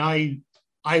 I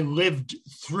lived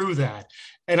through that.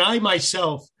 And I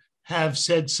myself have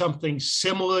said something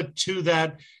similar to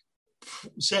that,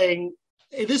 saying,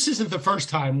 hey, this isn't the first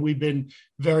time we've been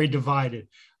very divided.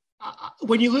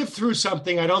 When you live through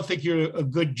something, I don't think you're a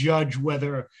good judge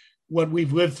whether what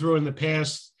we've lived through in the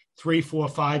past 3, 4,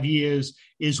 5 years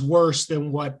is worse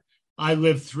than what I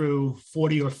lived through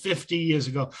 40 or 50 years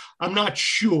ago. I'm not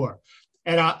sure.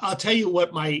 And I'll tell you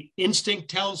what my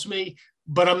instinct tells me,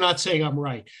 but I'm not saying I'm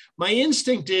right. My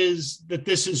instinct is that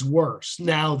this is worse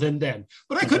now than then,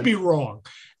 but I could be wrong.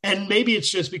 And maybe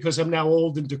it's just because I'm now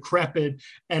old and decrepit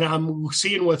and I'm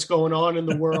seeing what's going on in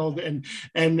the world. I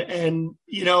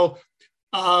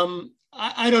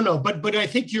don't know, but I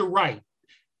think you're right.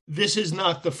 This is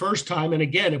not the first time. And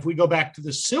again, if we go back to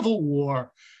the Civil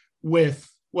War with,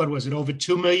 what was it, over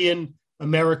 2 million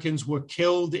Americans were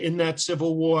killed in that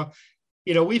Civil War.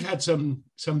 We've had some,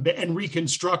 and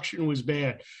Reconstruction was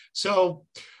bad. So,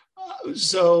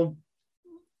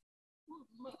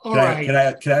 all right. Can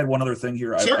I add one other thing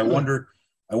here? I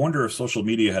wonder if social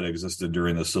media had existed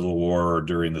during the Civil War or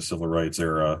during the Civil Rights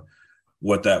era,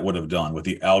 what that would have done with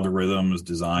the algorithms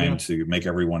designed to make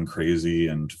everyone crazy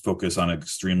and focus on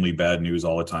extremely bad news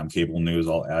all the time, cable news,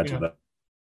 I'll add to that.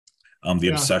 the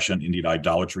obsession, indeed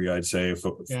idolatry, I'd say,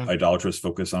 idolatrous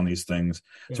focus on these things.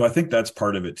 Yeah. So I think that's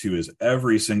part of it too, is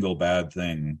every single bad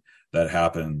thing that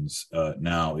happens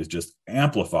now is just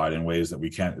amplified in ways that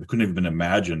couldn't have been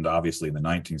imagined, obviously, in the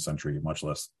 19th century, much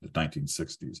less the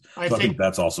 1960s. I think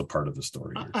that's also part of the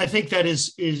story here. I think that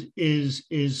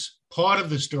is part of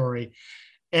the story.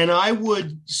 And I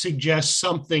would suggest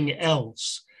something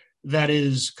else that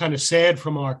is kind of sad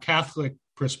from our Catholic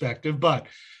perspective, but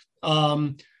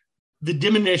the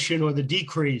diminution or the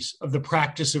decrease of the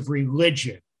practice of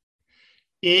religion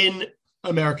in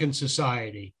American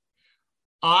society.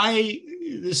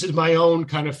 This is my own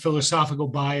kind of philosophical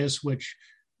bias, which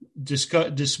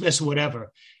dismiss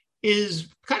whatever, is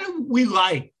kind of, we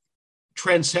like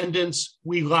transcendence,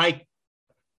 we like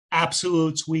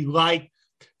absolutes, we like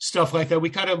stuff like that. We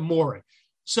kind of more it.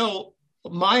 So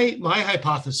my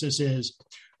hypothesis is,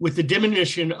 with the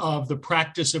diminution of the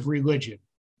practice of religion,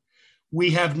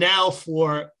 we have now,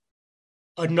 for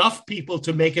enough people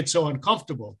to make it so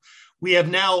uncomfortable, we have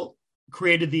now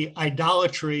created the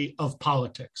idolatry of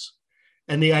politics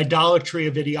and the idolatry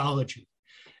of ideology.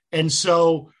 And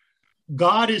so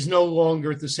God is no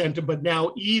longer at the center, but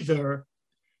now either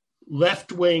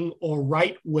left-wing or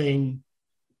right-wing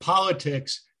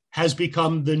politics has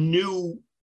become the new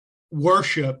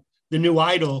worship, the new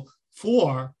idol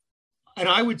for, and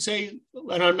I would say,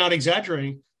 and I'm not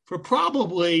exaggerating, for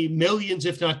probably millions,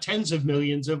 if not tens of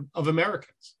millions of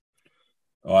Americans.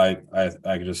 Oh,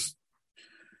 I just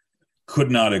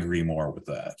could not agree more with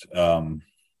that.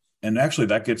 And actually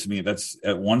that gets me, that's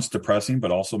at once depressing,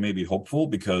 but also maybe hopeful,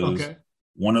 because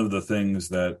one of the things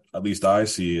that at least I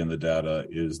see in the data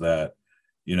is that,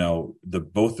 you know,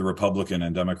 both the Republican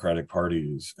and Democratic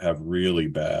parties have really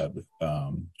bad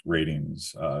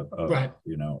ratings,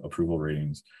 approval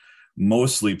ratings.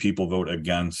 Mostly people vote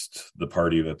against the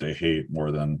party that they hate more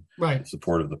than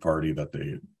support of the party that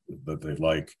they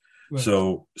like. Right.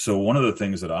 So one of the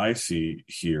things that I see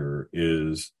here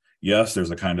is, yes,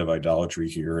 there's a kind of idolatry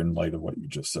here in light of what you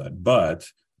just said, but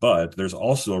there's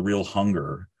also a real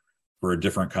hunger for a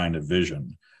different kind of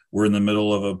vision. We're in the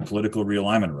middle of a political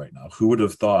realignment right now. Who would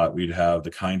have thought we'd have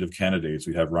the kind of candidates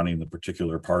we have running the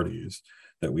particular parties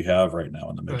that we have right now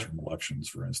in the midterm elections,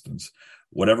 for instance?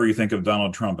 Whatever you think of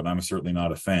Donald Trump, and I'm certainly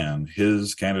not a fan,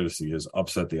 his candidacy has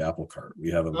upset the apple cart.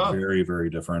 We have a very, very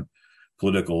different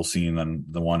political scene than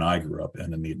the one I grew up in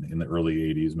the early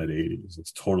 80s, mid 80s.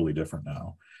 It's totally different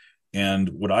now. And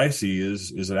what I see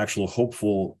is an actual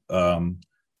hopeful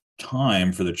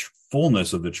time for the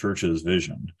fullness of the church's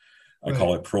vision. I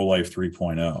call it pro-life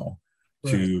 3.0,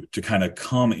 to kind of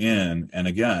come in, and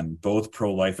again, both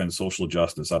pro-life and social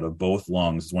justice out of both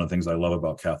lungs. It's one of the things I love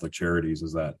about Catholic Charities,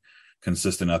 is that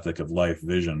consistent ethic of life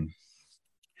vision,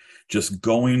 just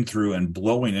going through and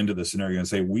blowing into the scenario and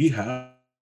say, we have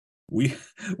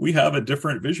a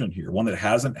different vision here, one that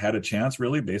hasn't had a chance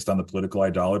really, based on the political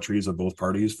idolatries of both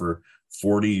parties for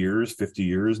 40 years, 50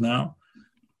 years now.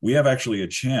 We have actually a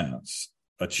chance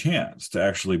to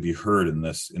actually be heard in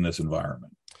this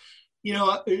environment. You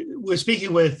know, we're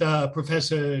speaking with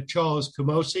Professor Charles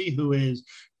Camosi, who is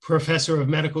professor of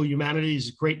medical humanities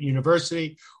at Creighton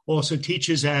University, also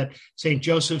teaches at St.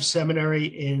 Joseph's Seminary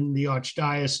in the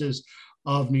Archdiocese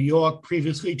of New York,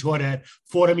 previously taught at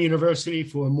Fordham University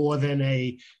for more than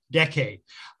a decade.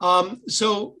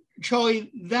 So,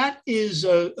 Charlie, that is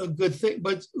a good thing.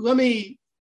 But let me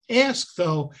ask,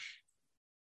 though,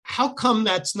 how come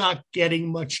that's not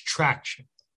getting much traction?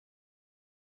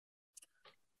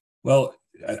 Well,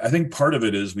 I think part of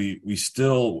it is we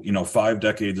still, 5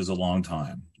 decades is a long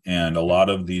time. And a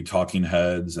lot of the talking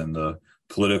heads and the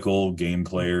political game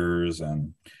players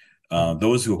and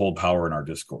those who hold power in our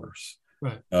discourse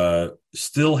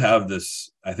still have this,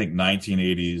 I think,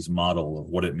 1980s model of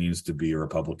what it means to be a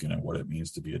Republican and what it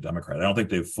means to be a Democrat. I don't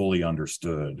think they've fully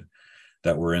understood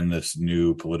that we're in this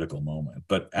new political moment.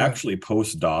 But actually,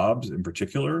 post Dobbs in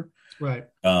particular, I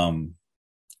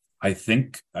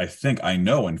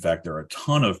know, in fact, there are a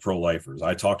ton of pro-lifers.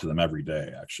 I talk to them every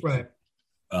day, actually,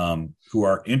 who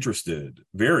are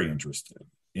very interested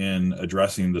in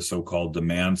addressing the so-called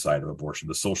demand side of abortion,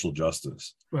 the social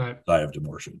justice side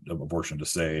of abortion, to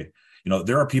say,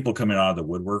 there are people coming out of the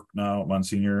woodwork now,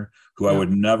 Monsignor, who I would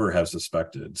never have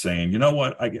suspected, saying, you know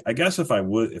what, I guess if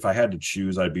I had to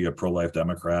choose, I'd be a pro-life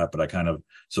Democrat, but I kind of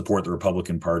support the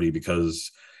Republican Party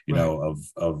because of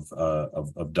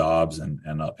Dobbs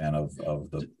and of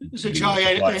the. So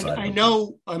Charlie, I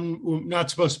know I'm not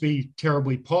supposed to be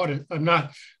terribly partisan. I'm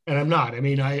not. I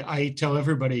mean, I tell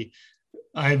everybody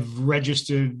I've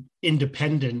registered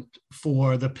independent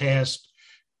for the past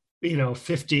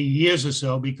 50 years or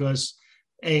so, because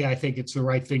I think it's the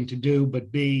right thing to do,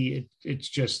 but B, it's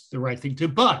just the right thing to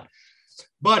do.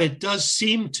 But it does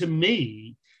seem to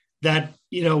me that,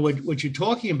 what you're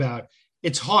talking about,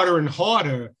 it's harder and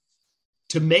harder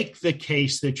to make the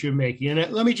case that you're making.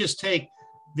 And let me just take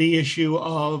the issue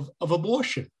of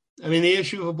abortion. I mean, the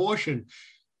issue of abortion,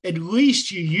 at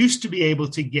least you used to be able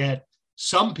to get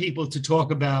some people to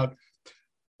talk about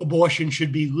abortion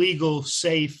should be legal,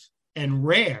 safe, and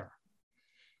rare.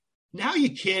 Now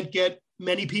you can't get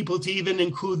many people to even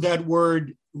include that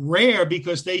word rare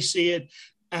because they see it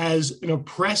as an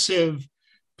oppressive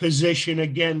position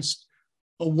against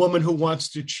a woman who wants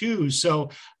to choose. So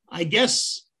I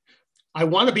guess I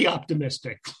want to be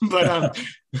optimistic, but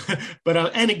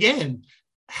and again,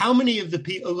 how many of the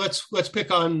people? Let's pick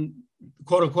on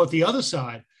quote unquote the other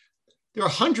side. There are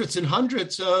hundreds and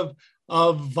hundreds of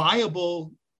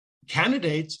viable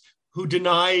candidates who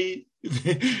deny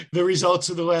the results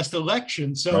of the last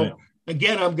election. So right.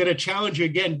 Again, I'm going to challenge you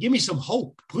again. Give me some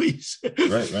hope, please.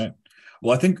 Right.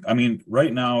 Well, I mean,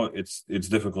 right now it's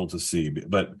difficult to see,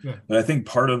 but I think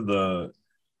part of the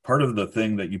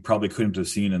thing that you probably couldn't have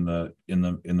seen in the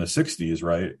 60s,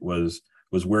 right, was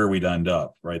where we'd end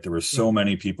up, right? There were so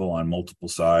many people on multiple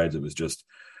sides. It was just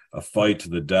a fight to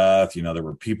the death. There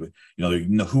were people,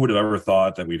 who would have ever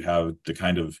thought that we'd have the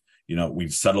kind of,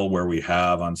 we'd settle where we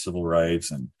have on civil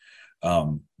rights. And,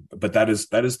 but that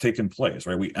has taken place,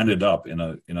 right? We ended up in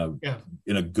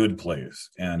a good place.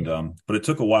 And, but it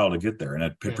took a while to get there.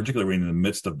 And particularly in the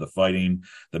midst of the fighting,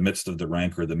 the midst of the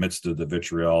rancor, the midst of the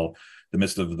vitriol, the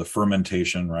midst of the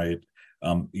fermentation, right?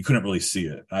 You couldn't really see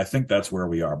it. I think that's where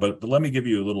we are. But let me give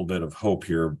you a little bit of hope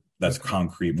here. That's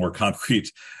more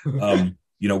concrete.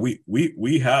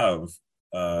 We have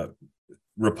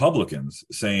Republicans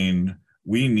saying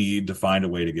we need to find a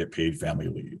way to get paid family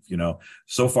leave.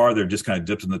 So far they're just kind of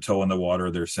dipped in the toe in the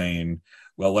water. They're saying,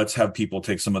 well, let's have people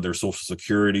take some of their Social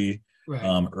Security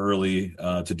early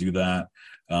to do that.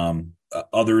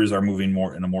 Others are moving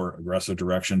in a more aggressive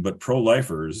direction, but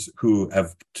pro-lifers who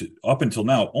have up until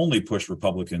now only pushed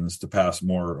Republicans to pass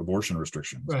more abortion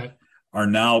restrictions are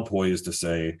now poised to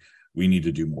say we need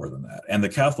to do more than that. And the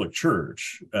Catholic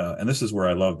Church, and this is where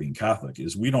I love being Catholic,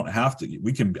 is we don't have to.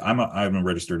 We can. I'm a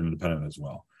registered independent as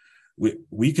well.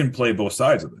 We can play both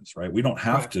sides of this, right? We don't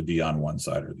have to be on one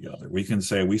side or the other. We can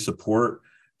say we support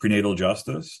prenatal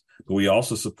justice, but we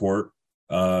also support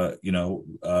paid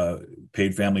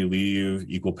family leave,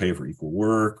 equal pay for equal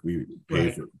work. We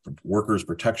pay for workers'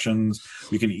 protections.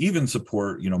 We can even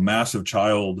support, massive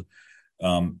child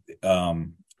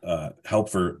help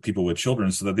for people with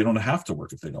children so that they don't have to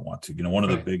work if they don't want to. One of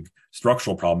the big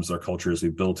structural problems of our culture is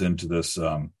we've built into this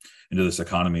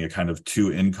economy a kind of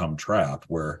two-income trap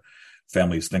where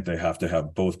families think they have to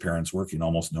have both parents working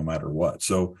almost no matter what.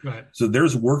 So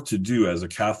there's work to do as a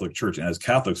Catholic Church and as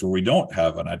Catholics where we don't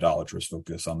have an idolatrous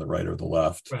focus on the right or the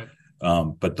left,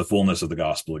 but the fullness of the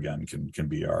gospel, again, can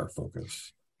be our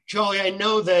focus. Charlie, I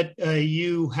know that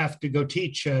you have to go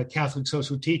teach Catholic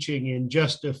social teaching in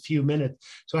just a few minutes.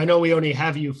 So I know we only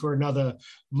have you for another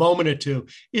moment or two.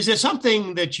 Is there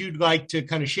something that you'd like to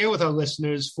kind of share with our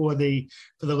listeners for the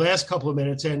last couple of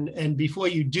minutes? And before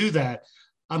you do that,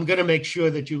 I'm going to make sure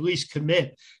that you at least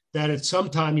commit that at some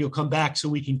time you'll come back so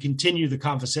we can continue the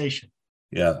conversation.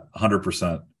 Yeah,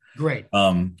 100%. Great.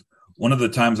 One of the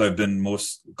times I've been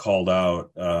most called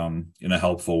out in a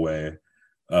helpful way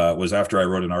was after I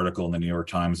wrote an article in the New York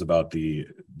Times about the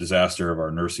disaster of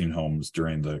our nursing homes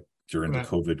during the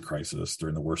COVID crisis,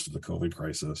 during the worst of the COVID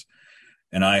crisis.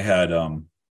 And I had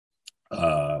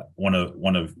one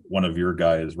of your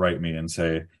guys write me and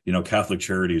say, Catholic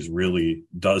Charities really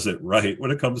does it right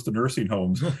when it comes to nursing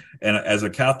homes. And as a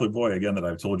Catholic boy, again, that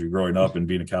I've told you growing up and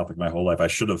being a Catholic my whole life, I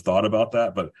should have thought about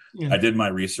that, but I did my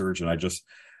research and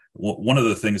one of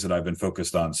the things that I've been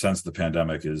focused on since the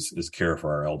pandemic is care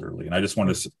for our elderly. And I just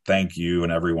want to thank you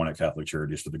and everyone at Catholic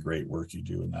Charities for the great work you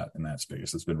do in that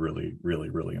space. It's been really, really,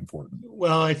 really important.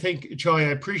 Well, I think, Charlie, I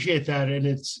appreciate that. And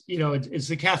it's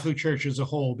the Catholic Church as a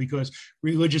whole, because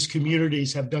religious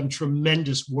communities have done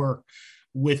tremendous work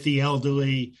with the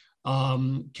elderly.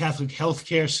 Catholic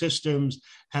healthcare systems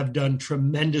have done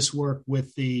tremendous work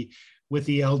with the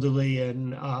elderly.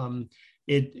 And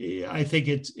I think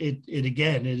it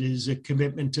is a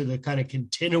commitment to the kind of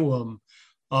continuum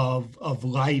of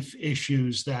life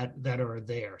issues that are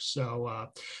there. So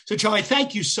Charlie,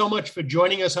 thank you so much for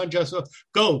joining us on Just Love.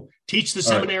 Go teach the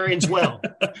seminarians well.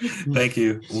 Thank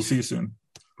you. We'll see you soon.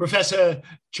 Professor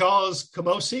Charles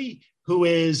Camosy who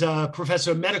is a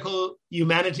professor of medical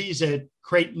humanities at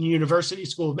Creighton University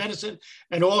School of Medicine,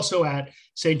 and also at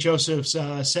St. Joseph's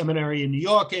Seminary in New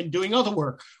York, and doing other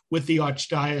work with the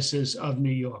Archdiocese of New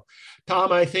York.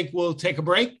 Tom, I think we'll take a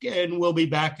break and we'll be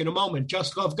back in a moment.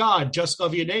 Just love God, just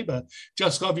love your neighbor,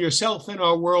 just love yourself, and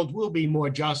our world will be more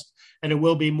just and it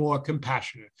will be more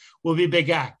compassionate. We'll be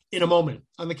back in a moment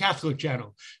on the Catholic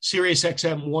Channel, Sirius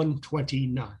XM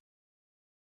 129.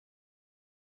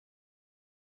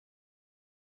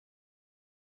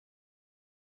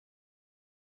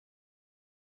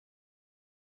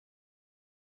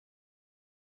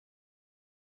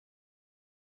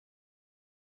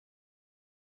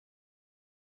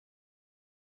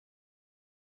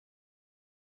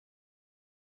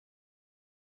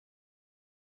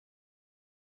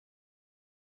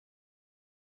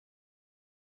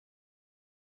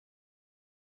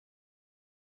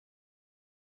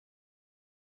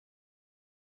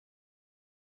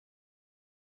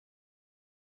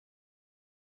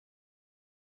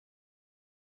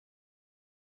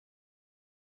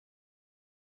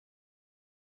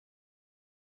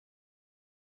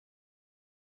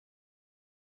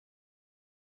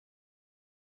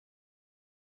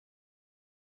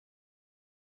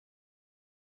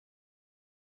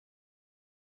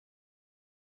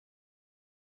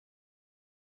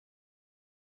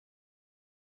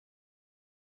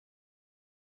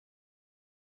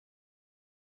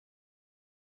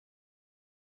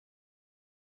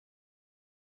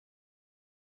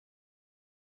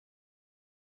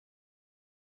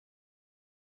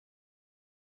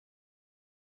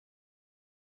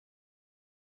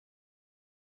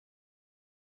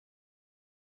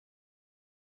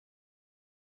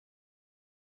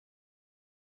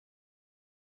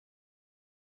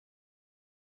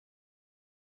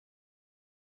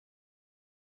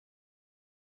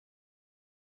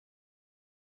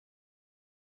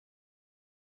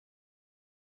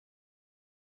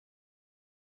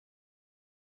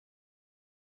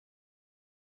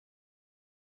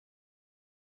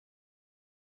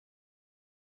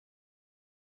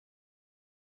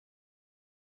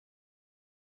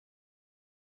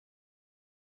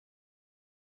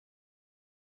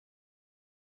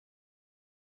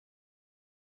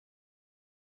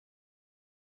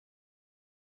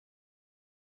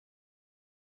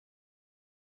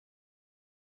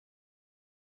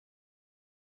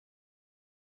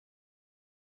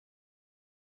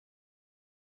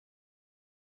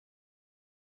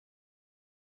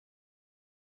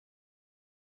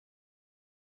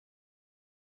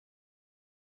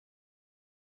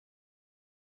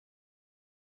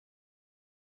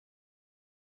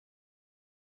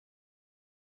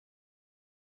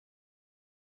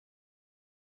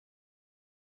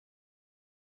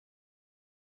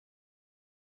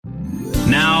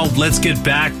 Now, let's get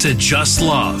back to Just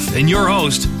Love and your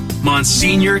host,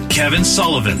 Monsignor Kevin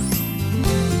Sullivan.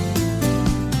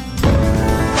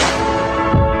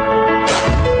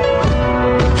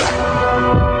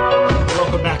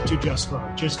 Welcome back to Just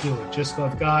Love. Just do it. Just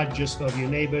love God, just love your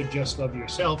neighbor, just love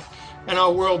yourself, and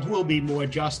our world will be more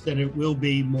just and it will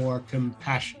be more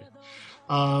compassionate.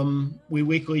 We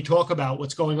weekly talk about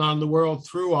what's going on in the world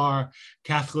through our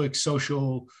Catholic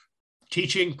social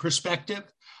teaching perspective.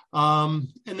 And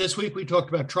this week we talked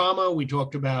about trauma. We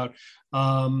talked about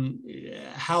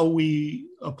how we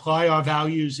apply our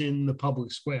values in the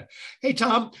public square. Hey,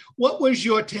 Tom, what was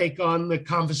your take on the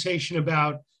conversation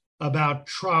about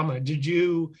trauma? Did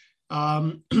you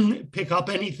pick up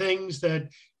any things that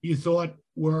you thought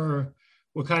were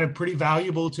kind of pretty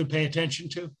valuable to pay attention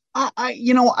to?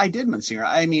 I did, Monsignor.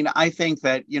 I mean, I think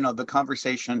that, the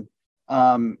conversation,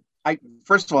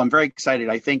 first of all, I'm very excited.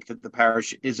 I think that the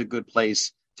parish is a good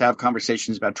place to have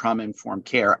conversations about trauma-informed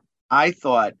care. I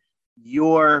thought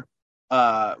your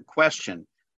question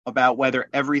about whether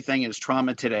everything is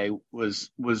trauma today was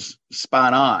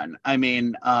spot on. I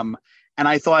mean, and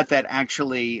I thought that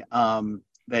actually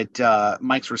that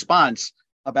Mike's response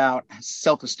about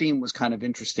self-esteem was kind of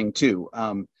interesting too.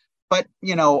 But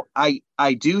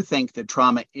I do think that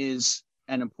trauma is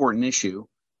an important issue,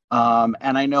 and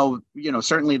I know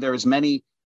certainly there's many.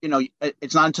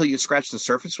 It's not until you scratch the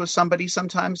surface with somebody,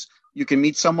 sometimes you can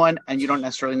meet someone and you don't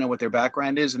necessarily know what their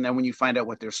background is. And then when you find out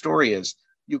what their story is,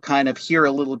 you kind of hear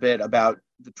a little bit about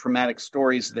the traumatic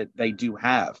stories that they do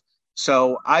have.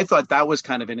 So I thought that was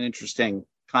kind of an interesting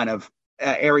kind of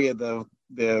area of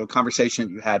the conversation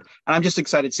that you had. And I'm just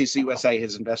excited CCUSA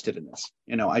has invested in this.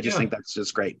 I just think that's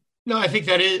just great. No, I think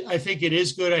it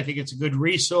is good. I think it's a good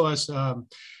resource.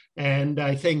 And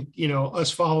I think,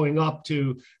 us following up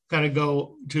to kind of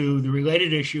go to the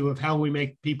related issue of how we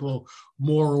make people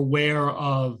more aware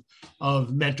of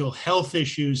mental health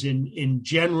issues in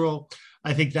general,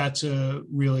 I think that's a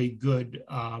really good,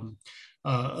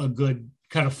 a good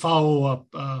kind of follow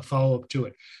up to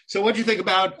it. So what do you think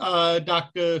about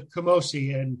Dr.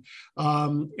 Camosi? And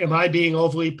am I being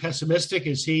overly pessimistic?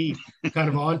 Is he kind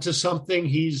of onto something?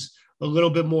 He's a little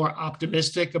bit more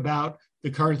optimistic about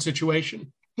the current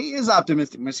situation? He is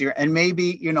optimistic, Monsieur. And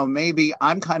maybe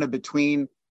I'm kind of between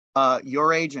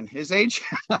your age and his age.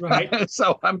 Right.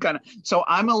 So I'm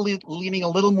leaning a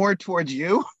little more towards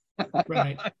you.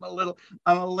 Right.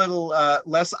 I'm a little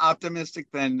less optimistic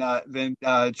than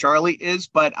Charlie is,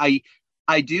 but I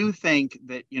do think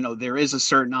that there is a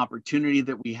certain opportunity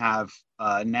that we have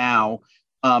now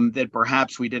that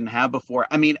perhaps we didn't have before.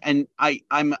 I mean, and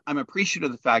I'm appreciative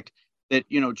of the fact that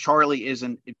Charlie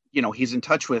isn't he's in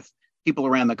touch with people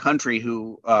around the country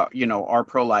who are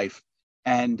pro-life,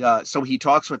 and so he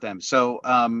talks with them. So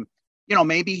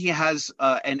maybe he has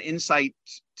an insight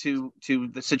to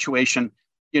the situation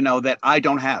that I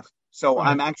don't have. So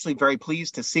I'm actually very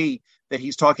pleased to see that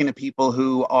he's talking to people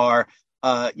who are,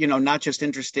 not just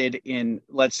interested in,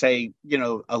 let's say,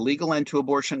 a legal end to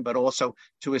abortion, but also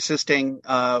to assisting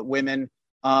women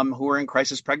who are in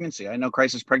crisis pregnancy. I know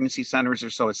crisis pregnancy centers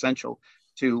are so essential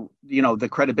to, the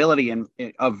credibility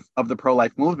of the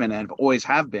pro-life movement, and always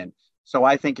have been. So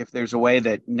I think if there's a way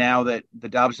that now that the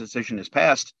Dobbs decision is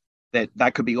passed,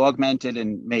 that could be augmented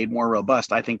and made more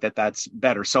robust, I think that's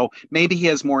better. So maybe he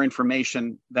has more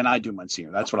information than I do,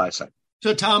 Monsignor. That's what I say.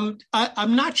 So, Tom,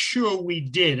 I'm not sure we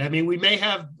did. I mean, we may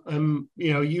have,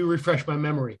 you refresh my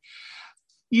memory.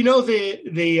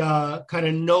 The kind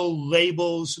of no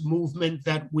labels movement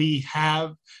that we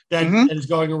have that is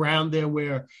going around there,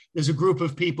 where there's a group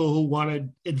of people who want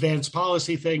to advance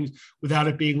policy things without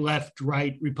it being left,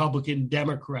 right, Republican,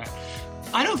 Democrat.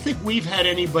 I don't think we've had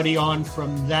anybody on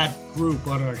from that group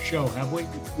on our show, have we?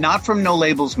 Not from No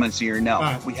Labels, Monsieur.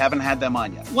 No, we haven't had them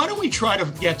on yet. Why don't we try to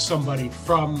get somebody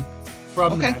from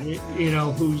that,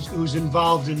 who's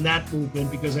involved in that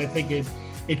movement? Because I think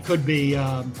it could be,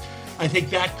 I think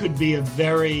that could be a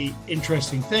very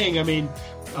interesting thing. I mean,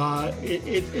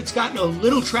 it's gotten a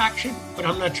little traction, but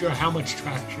I'm not sure how much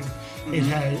traction it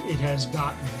has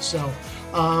gotten. So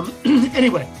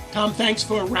anyway, Tom, thanks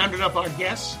for rounding up our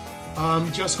guests.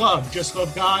 Just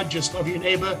love God, just love your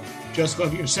neighbor, just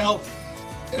love yourself,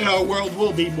 and our world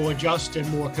will be more just and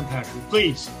more compassionate.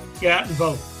 Please get out and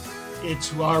vote.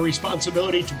 It's our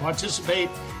responsibility to participate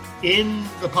in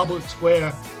the public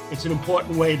square. It's an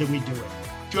important way that we do it.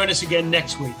 Join us again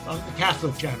next week on the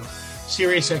Catholic Channel,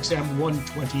 Sirius XM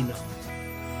 129.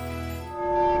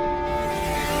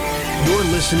 You're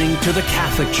listening to the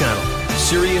Catholic Channel,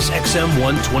 Sirius XM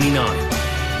 129.